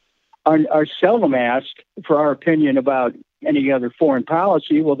about it, are seldom asked for our opinion about any other foreign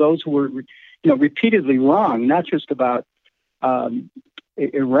policy. Well, those who were, repeatedly wrong, not just about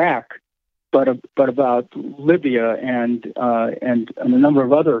Iraq, but about Libya and a number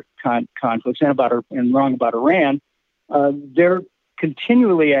of other conflicts, and wrong about Iran, they're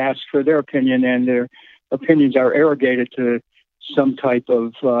continually asked for their opinion, and their opinions are arrogated to some type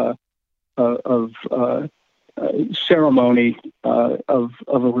of ceremony of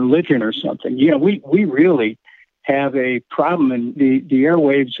a religion or something. We really have a problem, and the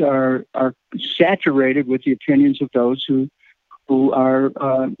airwaves are saturated with the opinions of those who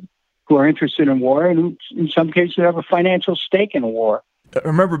are interested in war, and who, in some cases, have a financial stake in war. I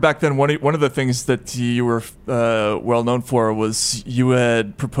remember back then one of the things that you were well known for was you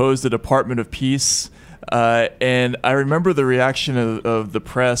had proposed a Department of Peace, and I remember the reaction of the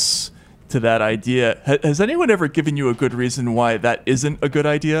press to that idea. Has anyone ever given you a good reason why that isn't a good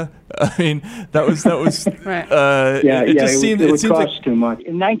idea? I mean, that was right. It would cost too much.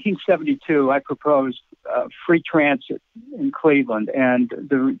 In 1972, I proposed free transit in Cleveland, and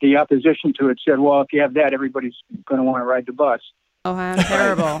the opposition to it said, "Well, if you have that, everybody's going to want to ride the bus." Oh, how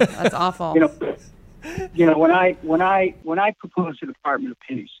terrible! That's awful. When I proposed the Department of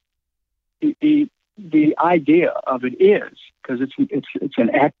Peace, the idea of it is, because it's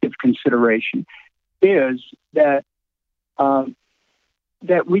an active consideration, is that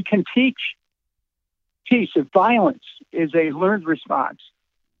that we can teach peace. If violence is a learned response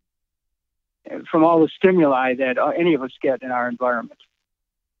from all the stimuli that any of us get in our environment,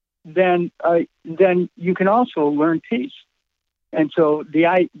 then you can also learn peace. And so the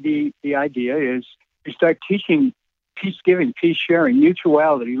idea is you start teaching peace giving, peace sharing,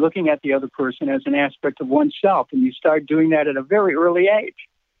 mutuality, looking at the other person as an aspect of oneself, and you start doing that at a very early age.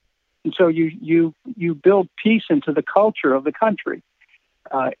 And so you build peace into the culture of the country,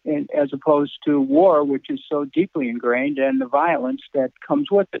 and as opposed to war, which is so deeply ingrained, and the violence that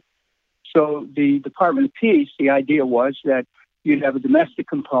comes with it. So the Department of Peace, the idea was that you'd have a domestic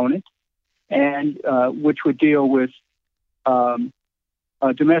component, and which would deal with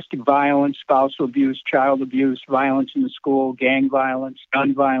domestic violence, spousal abuse, child abuse, violence in the school, gang violence,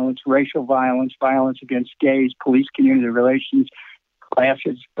 gun violence, racial violence, violence against gays, police community relations,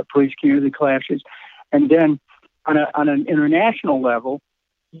 clashes, police community clashes. And then on an international level,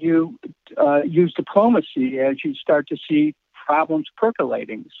 you use diplomacy as you start to see problems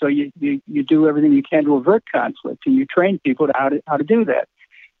percolating. So you do everything you can to avert conflict, and you train people to how to do that.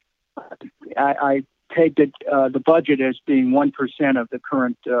 I take the budget as being 1% of the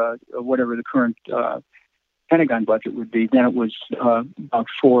current, whatever the current Pentagon budget would be. Then it was about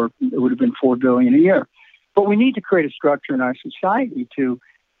it would have been $4 billion a year. But we need to create a structure in our society to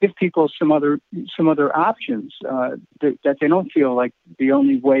give people some other options that they don't feel like the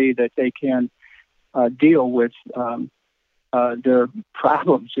only way that they can deal with their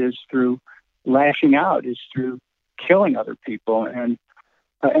problems is through lashing out, is through killing other people. And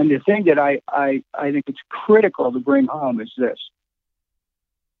the thing that I think it's critical to bring home is this.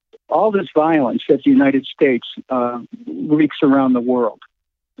 all this violence that the United States wreaks around the world,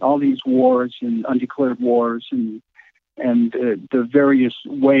 all these wars and undeclared wars and the various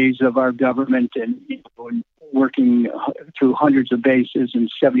ways of our government and working through hundreds of bases in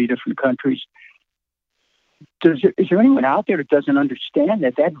 70 different countries. Is there anyone out there that doesn't understand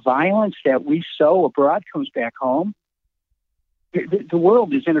that violence that we sow abroad comes back home? The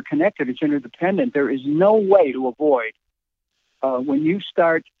world is interconnected. It's interdependent. There is no way to avoid when you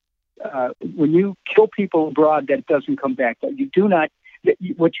kill people abroad that doesn't come back. That you do not.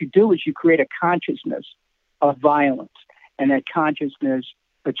 What you do is you create a consciousness of violence, and that consciousness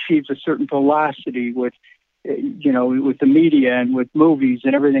achieves a certain velocity with the media and with movies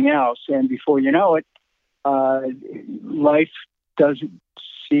and everything else. And before you know it, life doesn't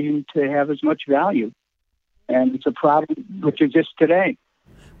seem to have as much value. And it's a problem which exists today.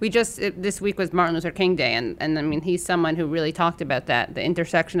 This week was Martin Luther King Day, and I mean, he's someone who really talked about that, the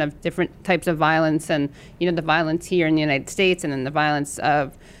intersection of different types of violence and, the violence here in the United States and then the violence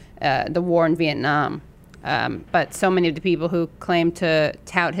of the war in Vietnam. But so many of the people who claim to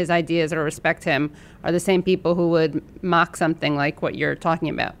tout his ideas or respect him are the same people who would mock something like what you're talking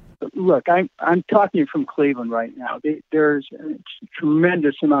about. Look, I'm talking from Cleveland right now. There's a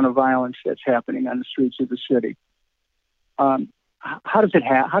tremendous amount of violence that's happening on the streets of the city. How does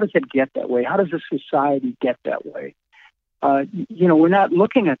it get that way? How does a society get that way? We're not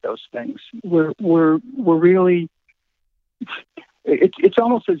looking at those things. We're really. It's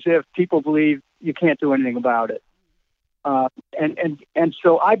almost as if people believe you can't do anything about it, and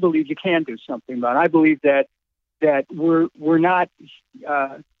so I believe you can do something about it. I believe that we're not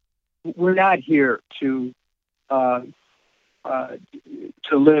here to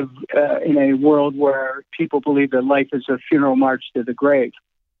live in a world where people believe that life is a funeral march to the grave.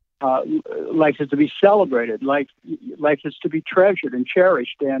 Life is to be celebrated. Life is to be treasured and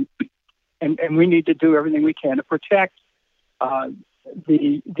cherished, and we need to do everything we can to protect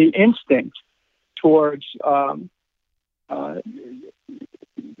the instinct towards.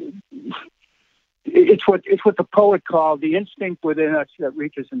 It's what the poet called the instinct within us that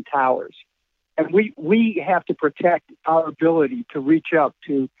reaches and towers. And we have to protect our ability to reach up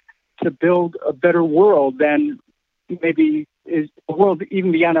to build a better world than maybe is a world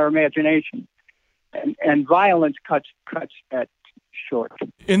even beyond our imagination. And violence cuts that short.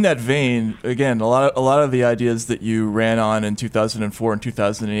 In that vein, again, a lot of the ideas that you ran on in 2004 and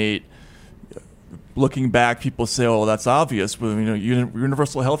 2008, looking back, people say, "Oh, well, that's obvious." Well,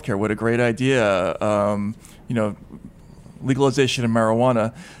 universal health care, what a great idea. Legalization of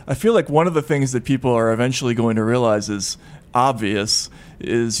marijuana. I feel like one of the things that people are eventually going to realize is obvious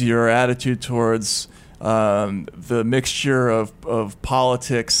is your attitude towards the mixture of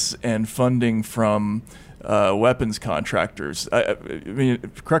politics and funding from weapons contractors. I mean,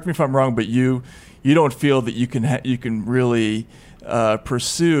 correct me if I'm wrong, but you don't feel that you can really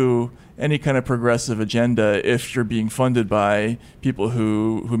pursue any kind of progressive agenda if you're being funded by people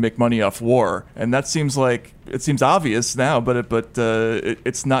who make money off war, and that seems obvious now, but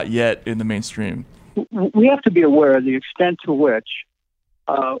it's not yet in the mainstream. We have to be aware of the extent to which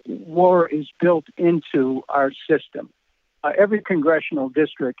war is built into our system. Every congressional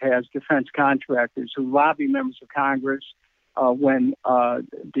district has defense contractors who lobby members of Congress when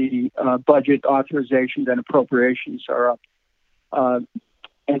the budget authorizations and appropriations are up.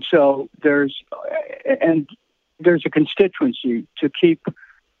 And so there's a constituency to keep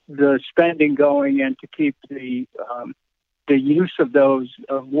the spending going and to keep the use of those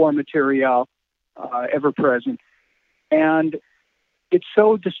war material ever present. And it's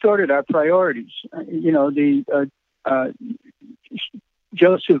so distorted our priorities.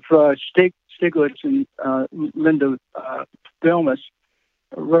 Joseph Stiglitz and Linda Vilmas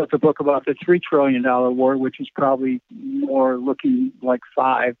wrote the book about the $3 trillion war, which is probably more looking like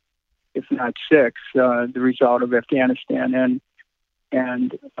 5, if not 6, the result of Afghanistan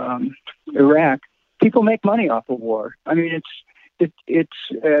and Iraq. People make money off of war. I mean, it's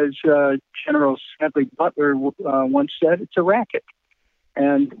as General Smedley Butler once said, it's a racket.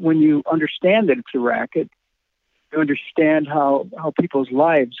 And when you understand that it's a racket, you understand how people's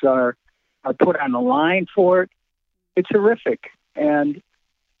lives are put on the line for it. It's horrific. And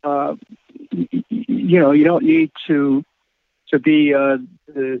you don't need to be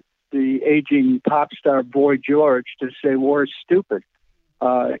the aging pop star Boy George to say war is stupid.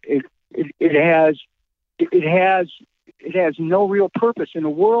 It has no real purpose in a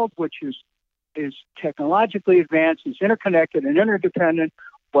world which is technologically advanced, is interconnected and interdependent,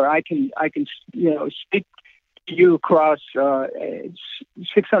 where I can speak to you across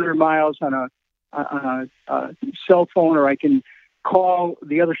 600 miles on a cell phone, or I can call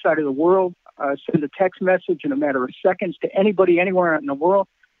the other side of the world, send a text message in a matter of seconds to anybody anywhere in the world.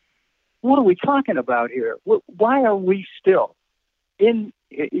 What are we talking about here? Why are we still in,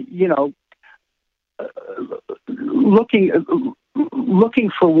 looking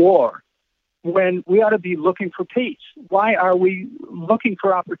for war when we ought to be looking for peace? Why are we looking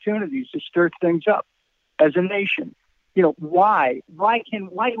for opportunities to stir things up as a nation? Why do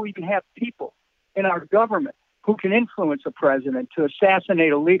we even have people in our government who can influence a president to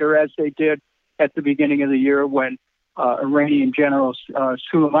assassinate a leader, as they did at the beginning of the year when Iranian General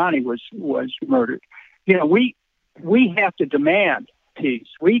Soleimani was murdered? We have to demand peace.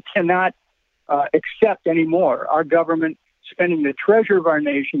 We cannot accept anymore our government spending the treasure of our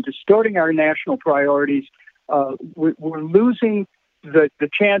nation, distorting our national priorities. We're losing the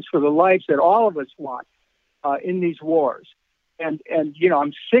chance for the lives that all of us want in these wars. And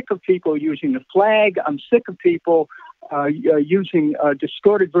I'm sick of people using the flag. I'm sick of people using a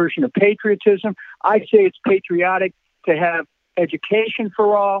distorted version of patriotism. I say it's patriotic to have education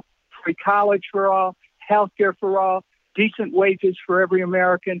for all, free college for all, health care for all, decent wages for every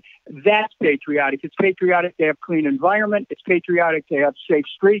American. That's patriotic. It's patriotic to have clean environment. It's patriotic to have safe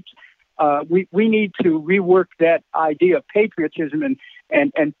streets. We need to rework that idea of patriotism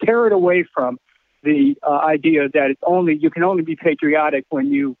and tear it away from the idea that you can only be patriotic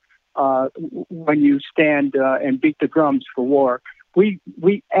when you stand and beat the drums for war. We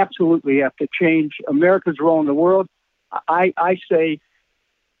absolutely have to change America's role in the world. I say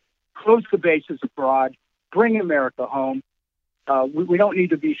close the bases abroad, bring America home. We don't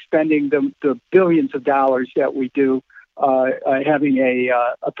need to be spending the billions of dollars that we do having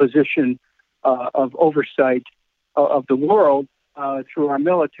a position of oversight of the world through our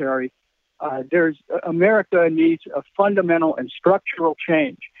military. America needs a fundamental and structural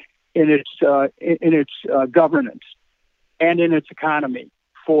change in its governance and in its economy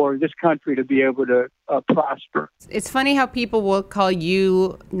for this country to be able to prosper. It's funny how people will call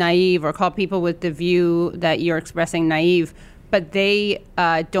you naive or call people with the view that you're expressing naive, but they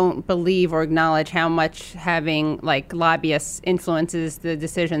don't believe or acknowledge how much having lobbyists influences the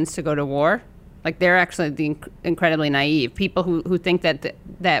decisions to go to war. They're actually incredibly naive. People who think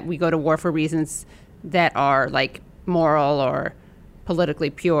that we go to war for reasons that are moral or politically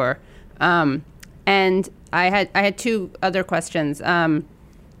pure. And I had two other questions.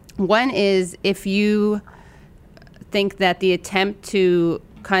 One is if you think that the attempt to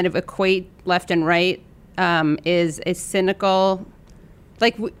kind of equate left and right is a cynical,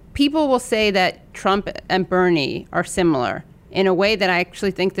 people will say that Trump and Bernie are similar in a way that I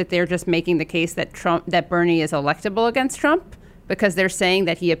actually think that they're just making the case that Bernie is electable against Trump because they're saying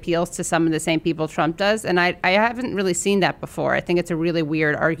that he appeals to some of the same people Trump does. And I haven't really seen that before. I think it's a really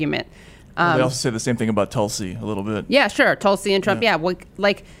weird argument. They also say the same thing about Tulsi a little bit. Yeah, sure. Tulsi and Trump. Yeah.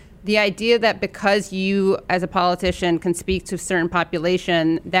 The idea that because you as a politician can speak to a certain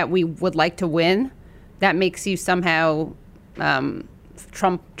population that we would like to win, that makes you somehow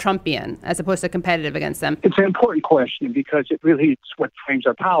Trumpian as opposed to competitive against them. It's an important question because it really is what frames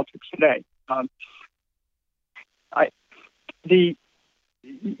our politics today.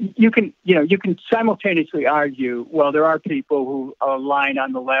 You can simultaneously argue, well, there are people who align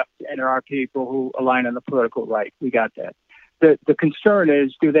on the left and there are people who align on the political right. We got that. The concern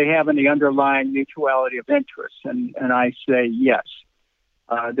is, do they have any underlying mutuality of interest? And I say yes,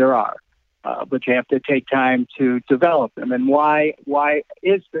 there are. But you have to take time to develop them. And why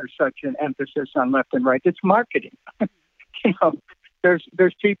is there such an emphasis on left and right? It's marketing.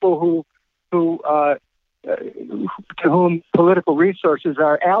 There's people to whom political resources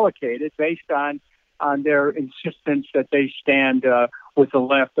are allocated based on their insistence that they stand with the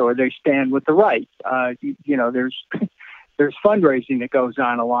left or they stand with the right. There's fundraising that goes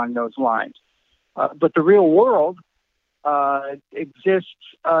on along those lines. But the real world exists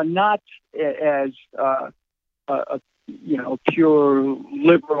not as a pure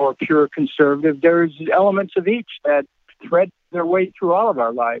liberal or pure conservative. There's elements of each that thread their way through all of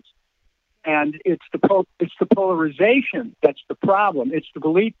our lives, and it's the polarization that's the problem. It's the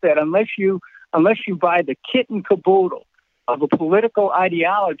belief that unless you buy the kit and caboodle of a political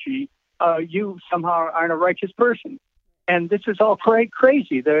ideology, you somehow aren't a righteous person. And this is all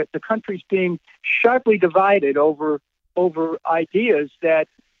crazy. The country's being sharply divided over ideas that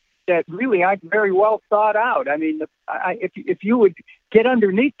really aren't very well thought out. I mean, if you would get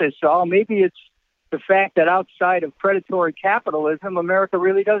underneath this all, maybe it's the fact that outside of predatory capitalism, America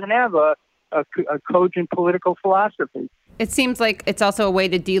really doesn't have a cogent political philosophy. It seems like it's also a way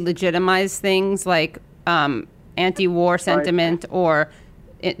to delegitimize things like anti-war sentiment or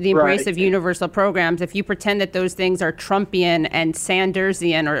the embrace of universal programs, if you pretend that those things are Trumpian and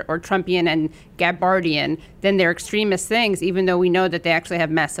Sandersian or Trumpian and Gabardian, then they're extremist things, even though we know that they actually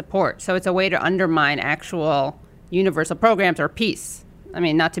have mass support. So it's a way to undermine actual universal programs or peace. I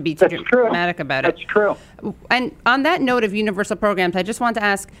mean, not to be too dramatic about it. That's true. And on that note of universal programs, I just want to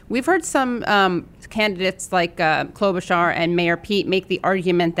ask, we've heard some candidates like Klobuchar and Mayor Pete make the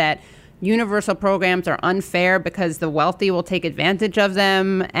argument that universal programs are unfair because the wealthy will take advantage of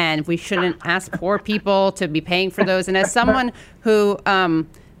them, and we shouldn't ask poor people to be paying for those. And as someone who,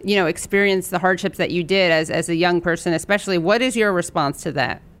 experienced the hardships that you did as a young person, especially, what is your response to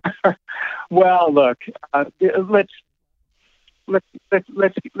that? Well, look,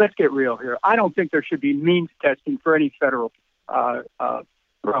 let's get real here. I don't think there should be means testing for any federal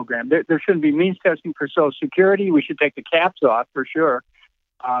program. There shouldn't be means testing for Social Security. We should take the caps off for sure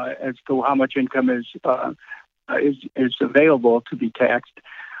as to how much income is available to be taxed.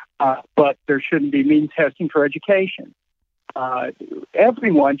 But there shouldn't be means testing for education.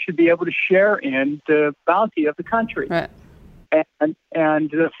 Everyone should be able to share in the bounty of the country. Right. And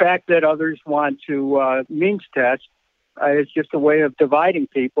the fact that others want to means test is just a way of dividing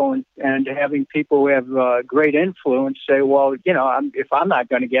people and having people who have great influence say, well, if I'm not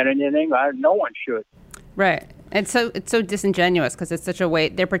going to get anything, no one should. Right. And so it's so disingenuous because it's such a way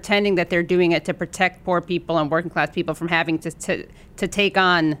they're pretending that they're doing it to protect poor people and working class people from having to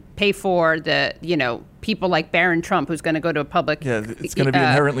pay for the, people like Barron Trump, who's going to go to a public. Yeah, it's going to be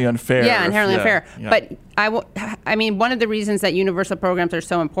inherently unfair. Yeah, inherently unfair. Yeah. But I mean, one of the reasons that universal programs are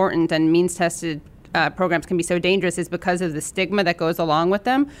so important and means tested programs can be so dangerous is because of the stigma that goes along with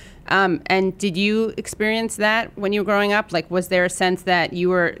them. And did you experience that when you were growing up? Like, was there a sense that you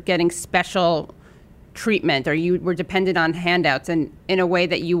were getting special treatment or you were dependent on handouts and in a way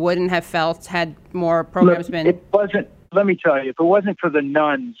that you wouldn't have felt had more programs been? It wasn't. Let me tell you, if it wasn't for the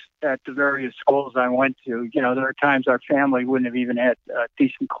nuns at the various schools I went to, there are times our family wouldn't have even had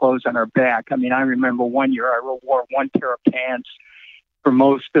decent clothes on our back. I mean, I remember one year I wore one pair of pants for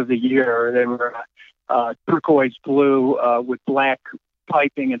most of the year. They were turquoise blue with black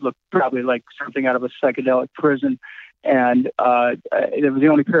piping. It looked probably like something out of a psychedelic prison. And it was the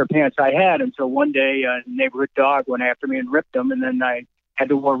only pair of pants I had until one day a neighborhood dog went after me and ripped them. And then I had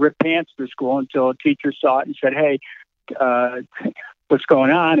to wear ripped pants to school until a teacher saw it and said, hey, what's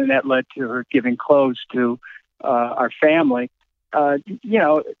going on? And that led to her giving clothes to our family. The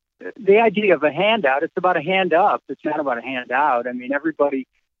idea of a handout, it's about a hand up. It's not about a handout. I mean, everybody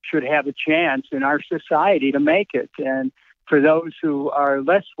should have a chance in our society to make it. And for those who are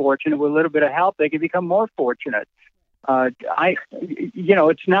less fortunate with a little bit of help, they can become more fortunate.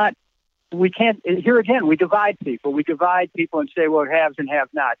 It's not, we can't, here again, we divide people. We divide people and say, well, haves and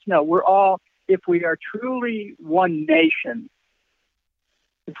have-nots. No, we're all, if we are truly one nation,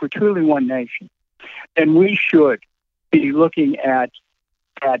 then we should be looking at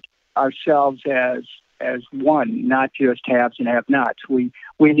ourselves as one, not just haves and have-nots. We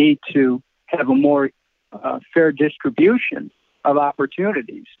need to have a more fair distribution of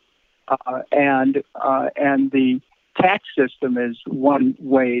opportunities, and the tax system is one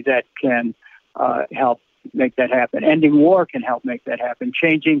way that can help make that happen. Ending war can help make that happen.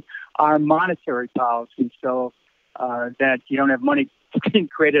 Changing our monetary policy so that you don't have money being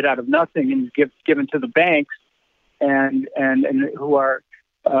created out of nothing and given to the banks and who are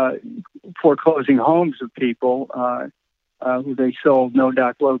foreclosing homes of people who they sold low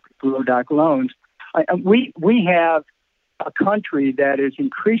doc loans. We have a country that is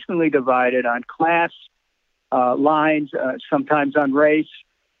increasingly divided on class lines, sometimes on race,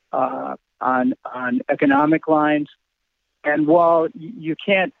 on economic lines. And while you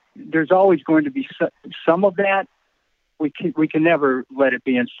can't, there's always going to be some of that. We can never let it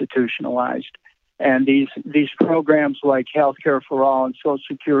be institutionalized. And these programs like healthcare for all and Social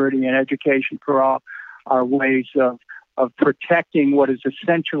Security and education for all are ways of protecting what is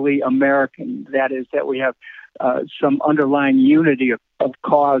essentially American. That is, that we have some underlying unity of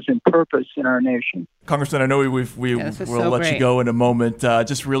cause and purpose in our nation. Congressman, I know we'll let you go in a moment.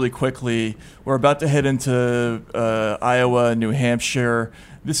 Just really quickly, we're about to head into Iowa and New Hampshire.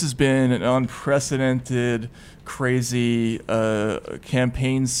 This has been an unprecedented, crazy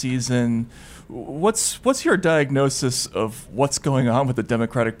campaign season. What's your diagnosis of what's going on with the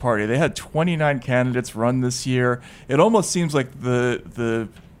Democratic Party? They had 29 candidates run this year. It almost seems like the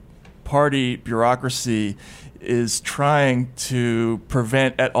party bureaucracy is trying to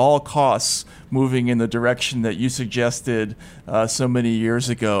prevent at all costs moving in the direction that you suggested so many years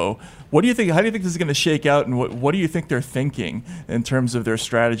ago. What do you think? How do you think this is going to shake out, and what do you think they're thinking in terms of their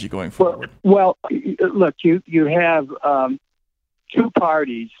strategy going forward? Well, look, you have two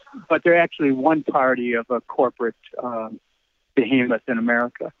parties, but they're actually one party of a corporate behemoth in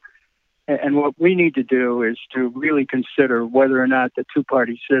America. And what we need to do is to really consider whether or not the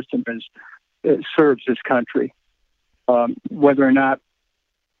two-party system serves this country, whether or not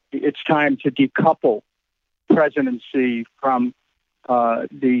it's time to decouple presidency from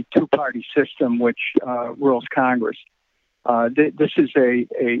the two-party system which rules Congress. This is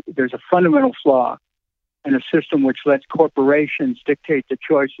there's a fundamental flaw in a system which lets corporations dictate the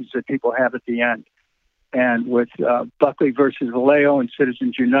choices that people have at the end. And with Buckley versus Vallejo and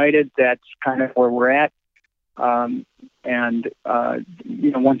Citizens United, that's kind of where we're at. One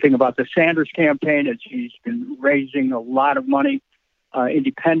thing about the Sanders campaign is he's been raising a lot of money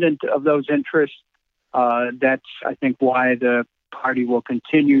independent of those interests. That's, I think, why the party will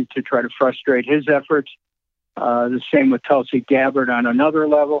continue to try to frustrate his efforts. The same with Tulsi Gabbard on another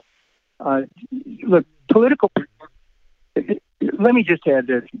level. Look, let me just add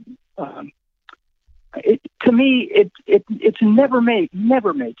this. To me, it's never made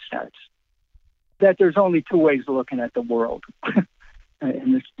sense that there's only two ways of looking at the world,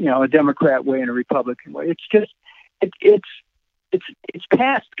 and this, a Democrat way and a Republican way. It's just it's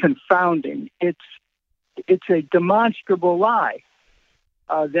past confounding. It's a demonstrable lie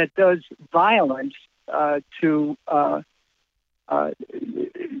that does violence to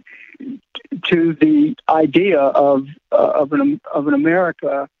the idea of an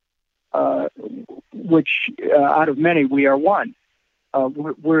America. Which out of many, we are one.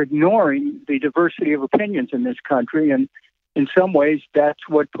 We're ignoring the diversity of opinions in this country, and in some ways, that's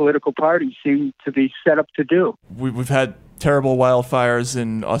what political parties seem to be set up to do. We've had terrible wildfires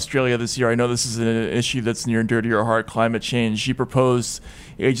in Australia this year. I know this is an issue that's near and dear to your heart, climate change. You proposed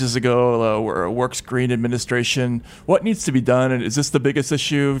ages ago a Works Green administration. What needs to be done, and is this the biggest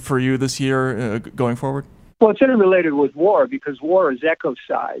issue for you this year going forward? Well, it's interrelated with war, because war is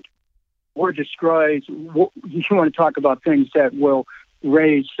ecocide. War destroys. You want to talk about things that will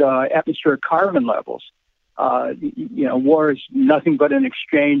raise atmospheric carbon levels. War is nothing but an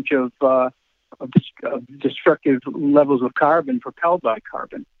exchange of destructive levels of carbon propelled by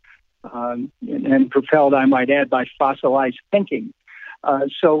carbon, and propelled, I might add, by fossilized thinking.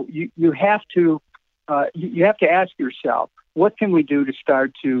 So you have to ask yourself, what can we do to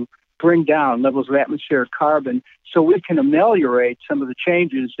start to bring down levels of atmospheric carbon so we can ameliorate some of the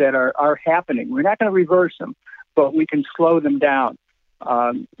changes that are happening. We're not going to reverse them, but we can slow them down.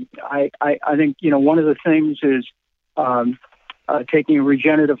 I think, one of the things is taking a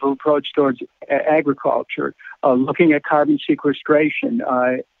regenerative approach towards agriculture, looking at carbon sequestration,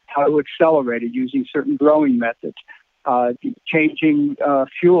 how to accelerate it using certain growing methods, changing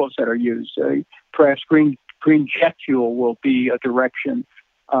fuels that are used. Perhaps green jet fuel will be a direction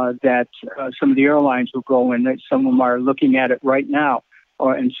that some of the airlines will go in. Some of them are looking at it right now,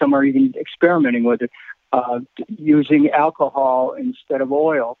 and some are even experimenting with it, using alcohol instead of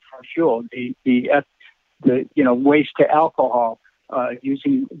oil for fuel. The waste to alcohol,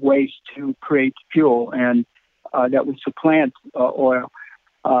 using waste to create fuel, and that would supplant oil.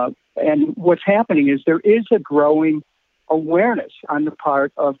 And what's happening is there is a growing awareness on the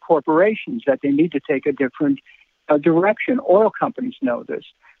part of corporations that they need to take a different direction. Oil companies know this.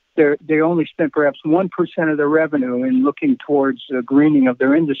 They only spent perhaps 1% of their revenue in looking towards the greening of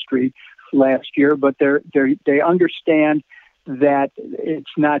their industry last year, but they understand that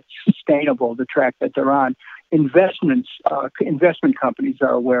it's not sustainable, the track that they're on. Investment companies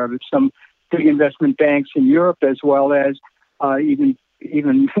are aware of it. Some big investment banks in Europe, as well as even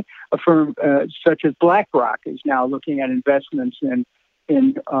a firm such as BlackRock, is now looking at investments in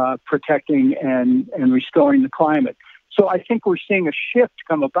protecting and restoring the climate. So I think we're seeing a shift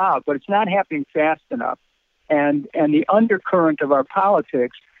come about, but it's not happening fast enough. And the undercurrent of our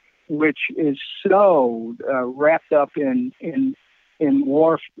politics, which is so wrapped up in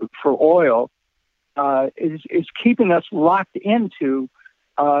war for oil, is keeping us locked into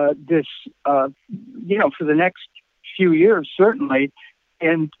this, for the next few years, certainly,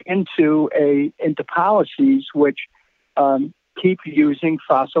 and into policies which keep using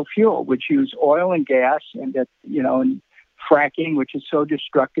fossil fuel, which use oil and gas, and that and fracking, which is so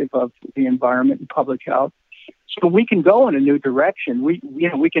destructive of the environment and public health. So we can go in a new direction. We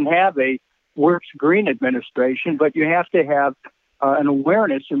can have a Works Green administration, but you have to have an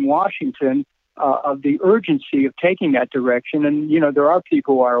awareness in Washington of the urgency of taking that direction. And there are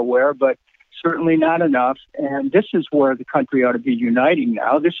people who are aware, but certainly not enough. And this is where the country ought to be uniting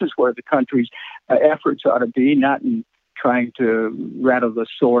now. This is where the country's efforts ought to be, not in trying to rattle the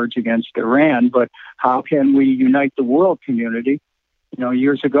swords against Iran, but how can we unite the world community?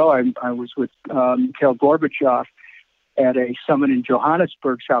 Years ago, I was with Mikhail Gorbachev at a summit in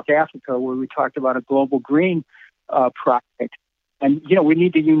Johannesburg, South Africa, where we talked about a global green project. And, we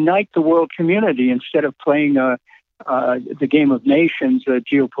need to unite the world community instead of playing the game of nations, a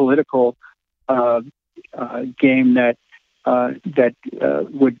geopolitical game that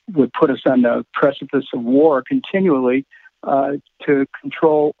would put us on the precipice of war continually to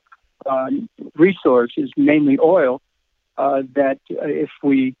control resources, mainly oil, that if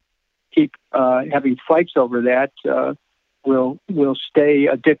we keep having fights over that, we'll stay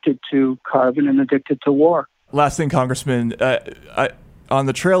addicted to carbon and addicted to war. Last thing, Congressman, on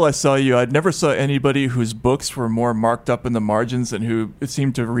the trail I saw you, I'd never saw anybody whose books were more marked up in the margins and who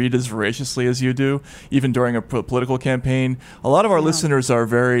seemed to read as voraciously as you do, even during a political campaign. A lot of our listeners are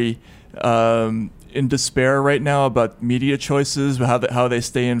very in despair right now about media choices, how they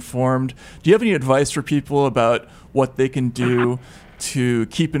stay informed. Do you have any advice for people about what they can do to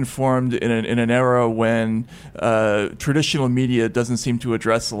keep informed in an era when traditional media doesn't seem to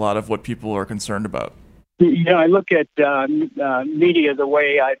address a lot of what people are concerned about? I look at media the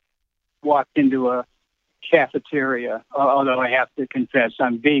way I walked into a cafeteria, although I have to confess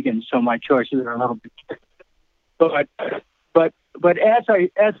I'm vegan, so my choices are a little bit different. But as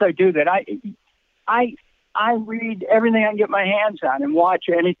I do that, I read everything I can get my hands on and watch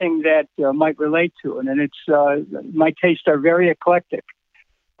anything that might relate to it. And it's my tastes are very eclectic.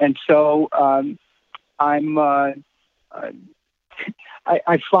 And so I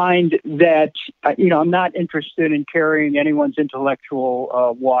find that, I'm not interested in carrying anyone's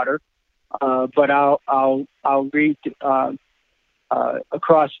intellectual water, but I'll read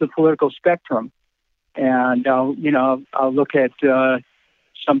across the political spectrum. And I'll look at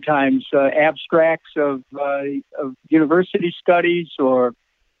sometimes abstracts of university studies, or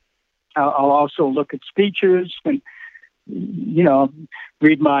I'll also look at speeches and,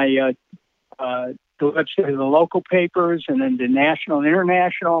 read my the website of the local papers and then the national and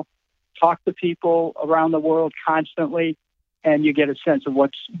international, talk to people around the world constantly, and you get a sense of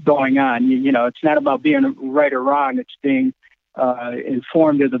what's going on. It's not about being right or wrong. It's being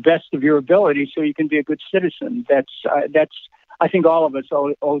informed to the best of your ability so you can be a good citizen. That's I think all of us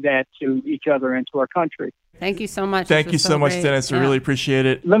owe that to each other and to our country. Thank you so much. Thank you so much, Dennis. I really appreciate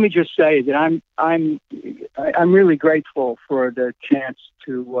it. Let me just say that I'm really grateful for the chance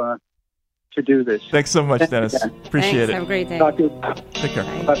to do this. Thanks so much, Dennis. Appreciate it. Have a great day. Talk to you. Take care.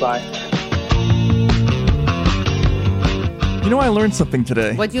 Bye-bye. I learned something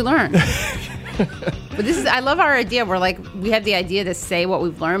today. What'd you learn? But I love our idea. We have the idea to say what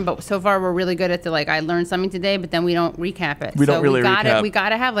we've learned, but so far we're really good at I learned something today, but then we don't recap it. We don't really recap. We got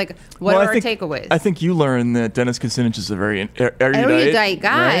to have what are our takeaways? I think you learned that Dennis Kucinich is a very erudite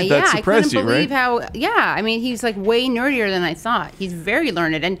guy. Right? Yeah, I couldn't you, believe right? how. Yeah, I mean, he's way nerdier than I thought. He's very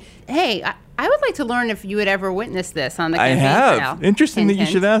learned, and hey, I would like to learn if you had ever witnessed this on the campaign trail. I have. Interesting that you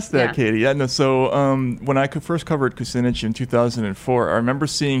should ask that, yeah. Katie. Yeah, no. So when I first covered Kucinich in 2004, I remember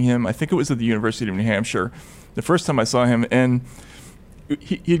seeing him. I think it was at the University of New Hampshire. The first time I saw him, and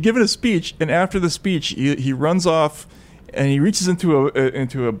he'd given a speech, and after the speech, he runs off, and he reaches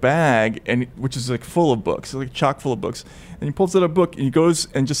into a bag, which is full of books, chock full of books, and he pulls out a book, and he goes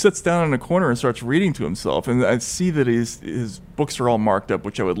and just sits down in a corner and starts reading to himself. And I see that his books are all marked up,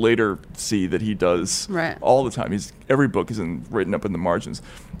 which I would later see that he does all the time. Every book is written up in the margins.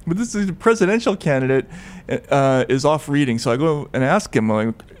 But this is a presidential candidate is off reading, so I go and ask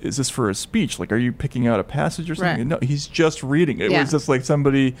him, is this for a speech? Are you picking out a passage or something? Right. No, he's just reading. It was just like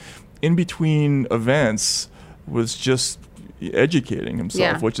somebody in between events was just educating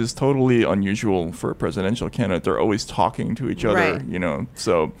himself, which is totally unusual for a presidential candidate. They're always talking to each other,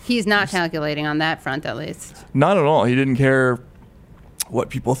 so he's not calculating on that front, at least. Not at all. He didn't care what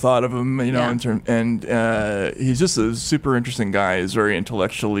people thought of him, and he's just a super interesting guy. He's very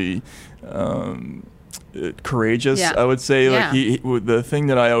intellectually courageous, I would say. The thing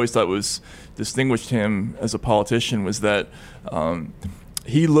that I always thought distinguished him as a politician was that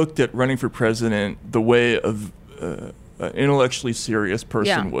he looked at running for president the way of an intellectually serious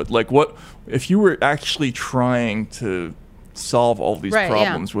person would. What if you were actually trying to solve all these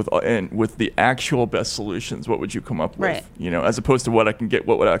problems with the actual best solutions? What would you come up with? As opposed to what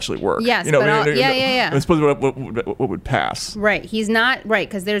would actually work. Yes, as opposed to what would pass. Right. He's not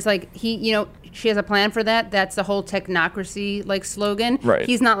because there's she has a plan for that. That's the whole technocracy slogan. Right.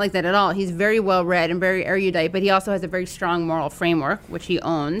 He's not like that at all. He's very well read and very erudite, but he also has a very strong moral framework, which he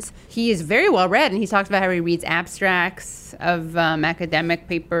owns. He is very well read, and he talks about how he reads abstracts of academic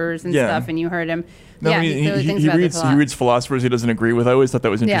papers and stuff. And you heard him. No, he reads philosophers he doesn't agree with. I always thought that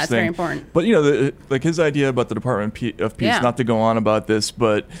was interesting. Yeah, it's very important. But his idea about the Department of Peace, not to go on about this,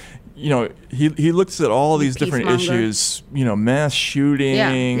 but he looks at all these different Peacemonger. issues, mass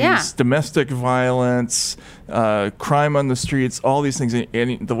shootings, domestic violence, crime on the streets, all these things.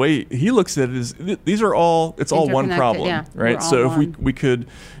 And the way he looks at it is it's all one problem, yeah. right? So if we could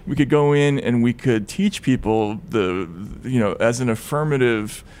go in and we could teach people as an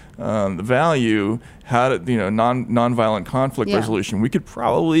affirmative value, how to, nonviolent conflict resolution, we could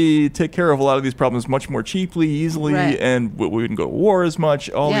probably take care of a lot of these problems much more cheaply, easily, and we wouldn't go to war as much,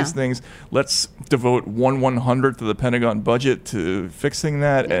 all these things. Let's devote 1/100th of the Pentagon budget to fixing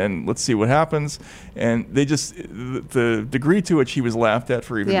that, and let's see what happens. And the degree to which he was laughed at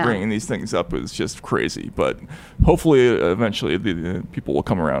for even bringing these things up is just crazy. But hopefully, eventually, the people will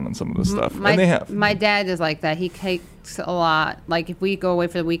come around on some of this stuff, and they have. My dad is like that. He takes a lot. Like, if we go away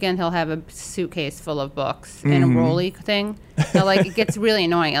for the weekend, he'll have a suitcase full of books and a rolly thing. So, it gets really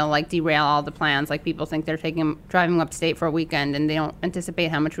annoying. It'll, derail all the plans. Like, people think they're driving upstate for a weekend, and they don't anticipate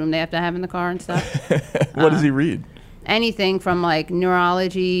how much room they have to have in the car and stuff. What does he read? Anything from,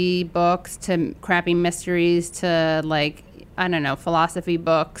 neurology books to crappy mysteries to, philosophy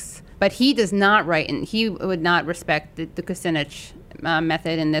books. But he does not write, and he would not respect the Kucinich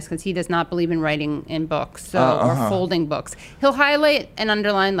method in this, because he does not believe in writing in books or folding books. He'll highlight and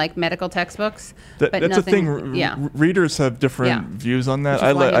underline medical textbooks. But that's nothing, a thing. Readers have different views on that.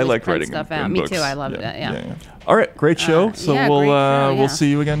 I like writing stuff in out. books. Me too. I love it. Yeah. All right, great show. So we'll we'll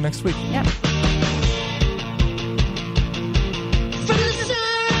see you again next week. Yep.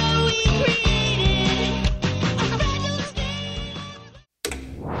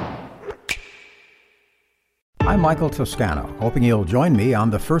 I'm Michael Toscano, hoping you'll join me on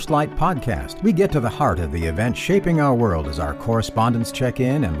the First Light podcast. We get to the heart of the event shaping our world as our correspondents check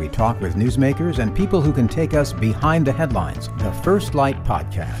in and we talk with newsmakers and people who can take us behind the headlines. The First Light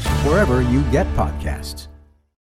podcast, wherever you get podcasts.